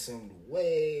consumed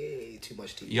way too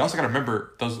much TV. You also got to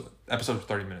remember those episodes were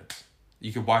 30 minutes.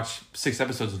 You could watch 6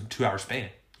 episodes in a 2-hour span.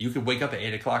 You could wake up at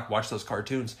 8:00, watch those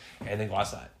cartoons, and then go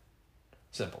outside.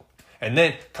 Simple. And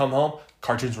then come home,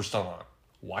 cartoons were still on.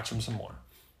 Watch them some more.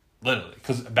 Literally,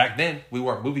 because back then we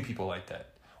weren't movie people like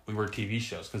that. We were TV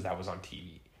shows because that was on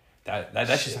TV. That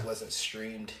shit just wasn't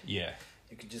streamed. Yeah,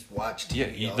 you could just watch TV. Yeah,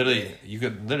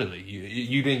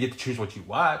 you didn't get to choose what you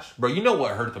watched, bro. You know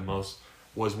what hurt the most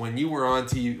was when you were on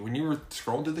TV, when you were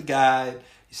scrolling through the guide,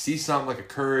 you see something like a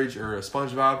Courage or a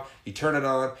SpongeBob, you turn it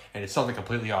on and it's something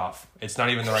completely off. It's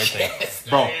not even the right thing,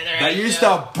 bro. That used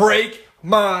to break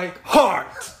my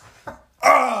heart.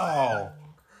 Oh.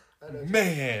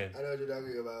 Man, I know what you're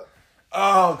talking about.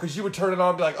 Oh, because you would turn it on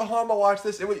and be like, oh, I'm gonna watch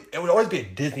this. It would always be a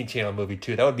Disney Channel movie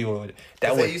too. That would be what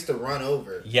they used to run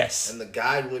over. Yes. And the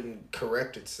guide wouldn't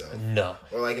correct itself. No.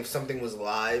 Or like if something was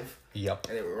live. Yep.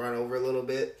 And it would run over a little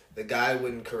bit, the guide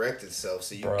wouldn't correct itself,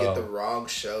 so you get the wrong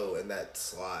show in that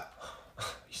slot. It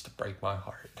used to break my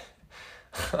heart.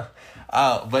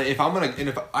 But if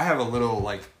I have a little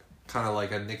like kind of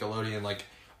like a Nickelodeon like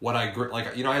what I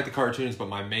had the cartoons, but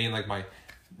my main like my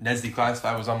Nesdy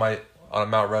Classified was on a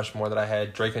Mount Rushmore that I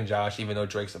had. Drake and Josh, even though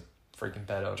Drake's a freaking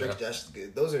pedo. Drake and Josh is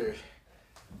good. Those are...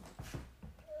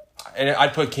 And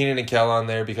I'd put Keenan and Kel on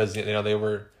there because, they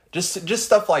were... Just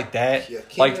stuff like that. Yeah,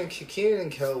 Keenan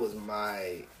and Kel was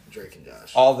my Drake and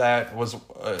Josh. All that was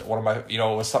one of my...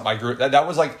 was something I grew... That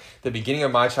was like the beginning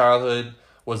of my childhood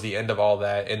was the end of all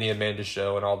that. And the Amanda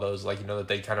Show and all those, that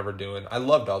they kind of were doing. I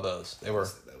loved all those. They were...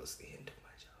 That was the end of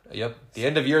my childhood. Yep. The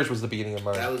end of yours was the beginning of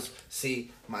mine.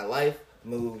 My life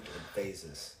moved in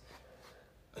phases.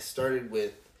 I started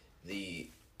with the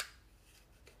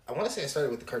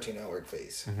Cartoon Network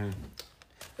phase. Mm-hmm. It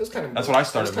was kind of... That's what I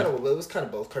started with. It was kind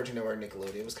of both Cartoon Network and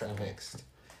Nickelodeon. It was kind of mixed.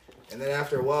 And then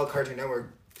after a while, Cartoon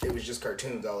Network, it was just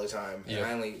cartoons all the time. And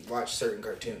I only watched certain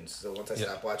cartoons. So once I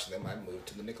stopped watching them, I moved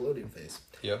to the Nickelodeon phase.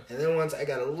 Yep. And then once I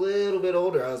got a little bit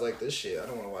older, I was like, this shit, I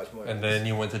don't want to watch more. And then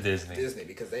you went to Disney.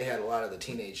 Because they had a lot of the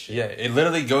teenage shit. Yeah, it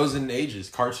literally goes in ages.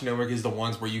 Cartoon Network is the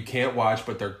ones where you can't watch,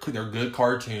 but they're good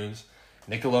cartoons.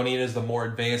 Nickelodeon is the more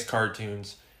advanced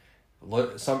cartoons.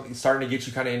 Starting to get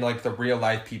you kind of into like the real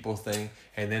life people thing.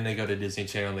 And then they go to Disney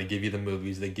Channel. They give you the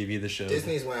movies. They give you the shows.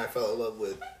 Disney's when I fell in love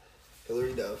with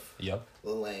Hilary Duff. Yep.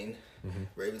 Lil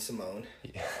Raven Simone.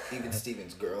 Yeah. Even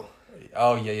Stevens' girl.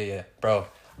 Oh, yeah. Bro,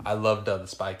 I loved the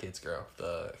Spy Kids girl.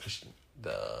 The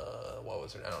what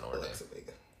was her name? I don't know her name.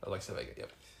 Alexa Vega,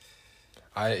 yep.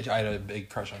 I had a big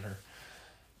crush on her.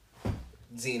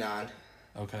 Xenon.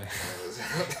 Okay.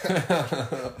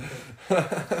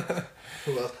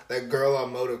 Who else? That girl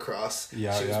on motocross.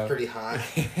 Yeah, she was pretty hot.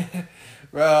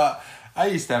 Bro, I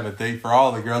used to have a thing for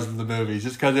all the girls in the movies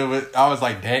just because I was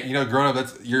like, dang, growing up,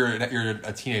 you're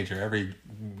a teenager. Every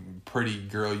pretty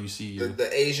girl you see.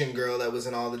 The Asian girl that was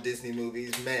in all the Disney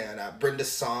movies, man. Brenda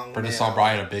Song. Brenda Song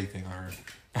probably had a big thing on her.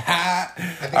 I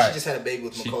think she just had a baby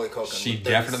with Macaulay Culkin. She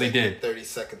definitely did. 30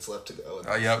 seconds left to go.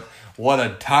 Oh, yep. What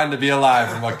a time to be alive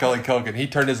for Macaulay Culkin. He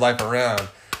turned his life around.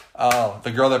 Oh,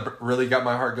 the girl that really got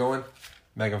my heart going,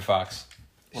 Megan Fox.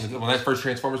 When that first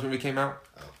Transformers movie came out,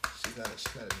 She's not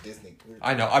a Disney queen.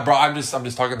 I know. I'm just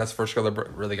talking. That's the first girl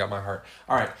that really got my heart.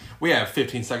 All right, we have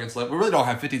 15 seconds left. We really don't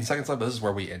have 15 seconds left, but this is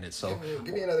where we end it. So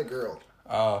give me another girl.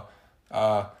 I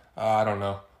don't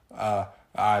know.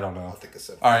 I don't know. I'll think of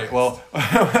something. All right. Well,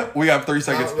 we have 30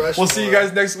 seconds. We'll see you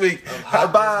guys next week.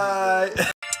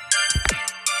 Bye.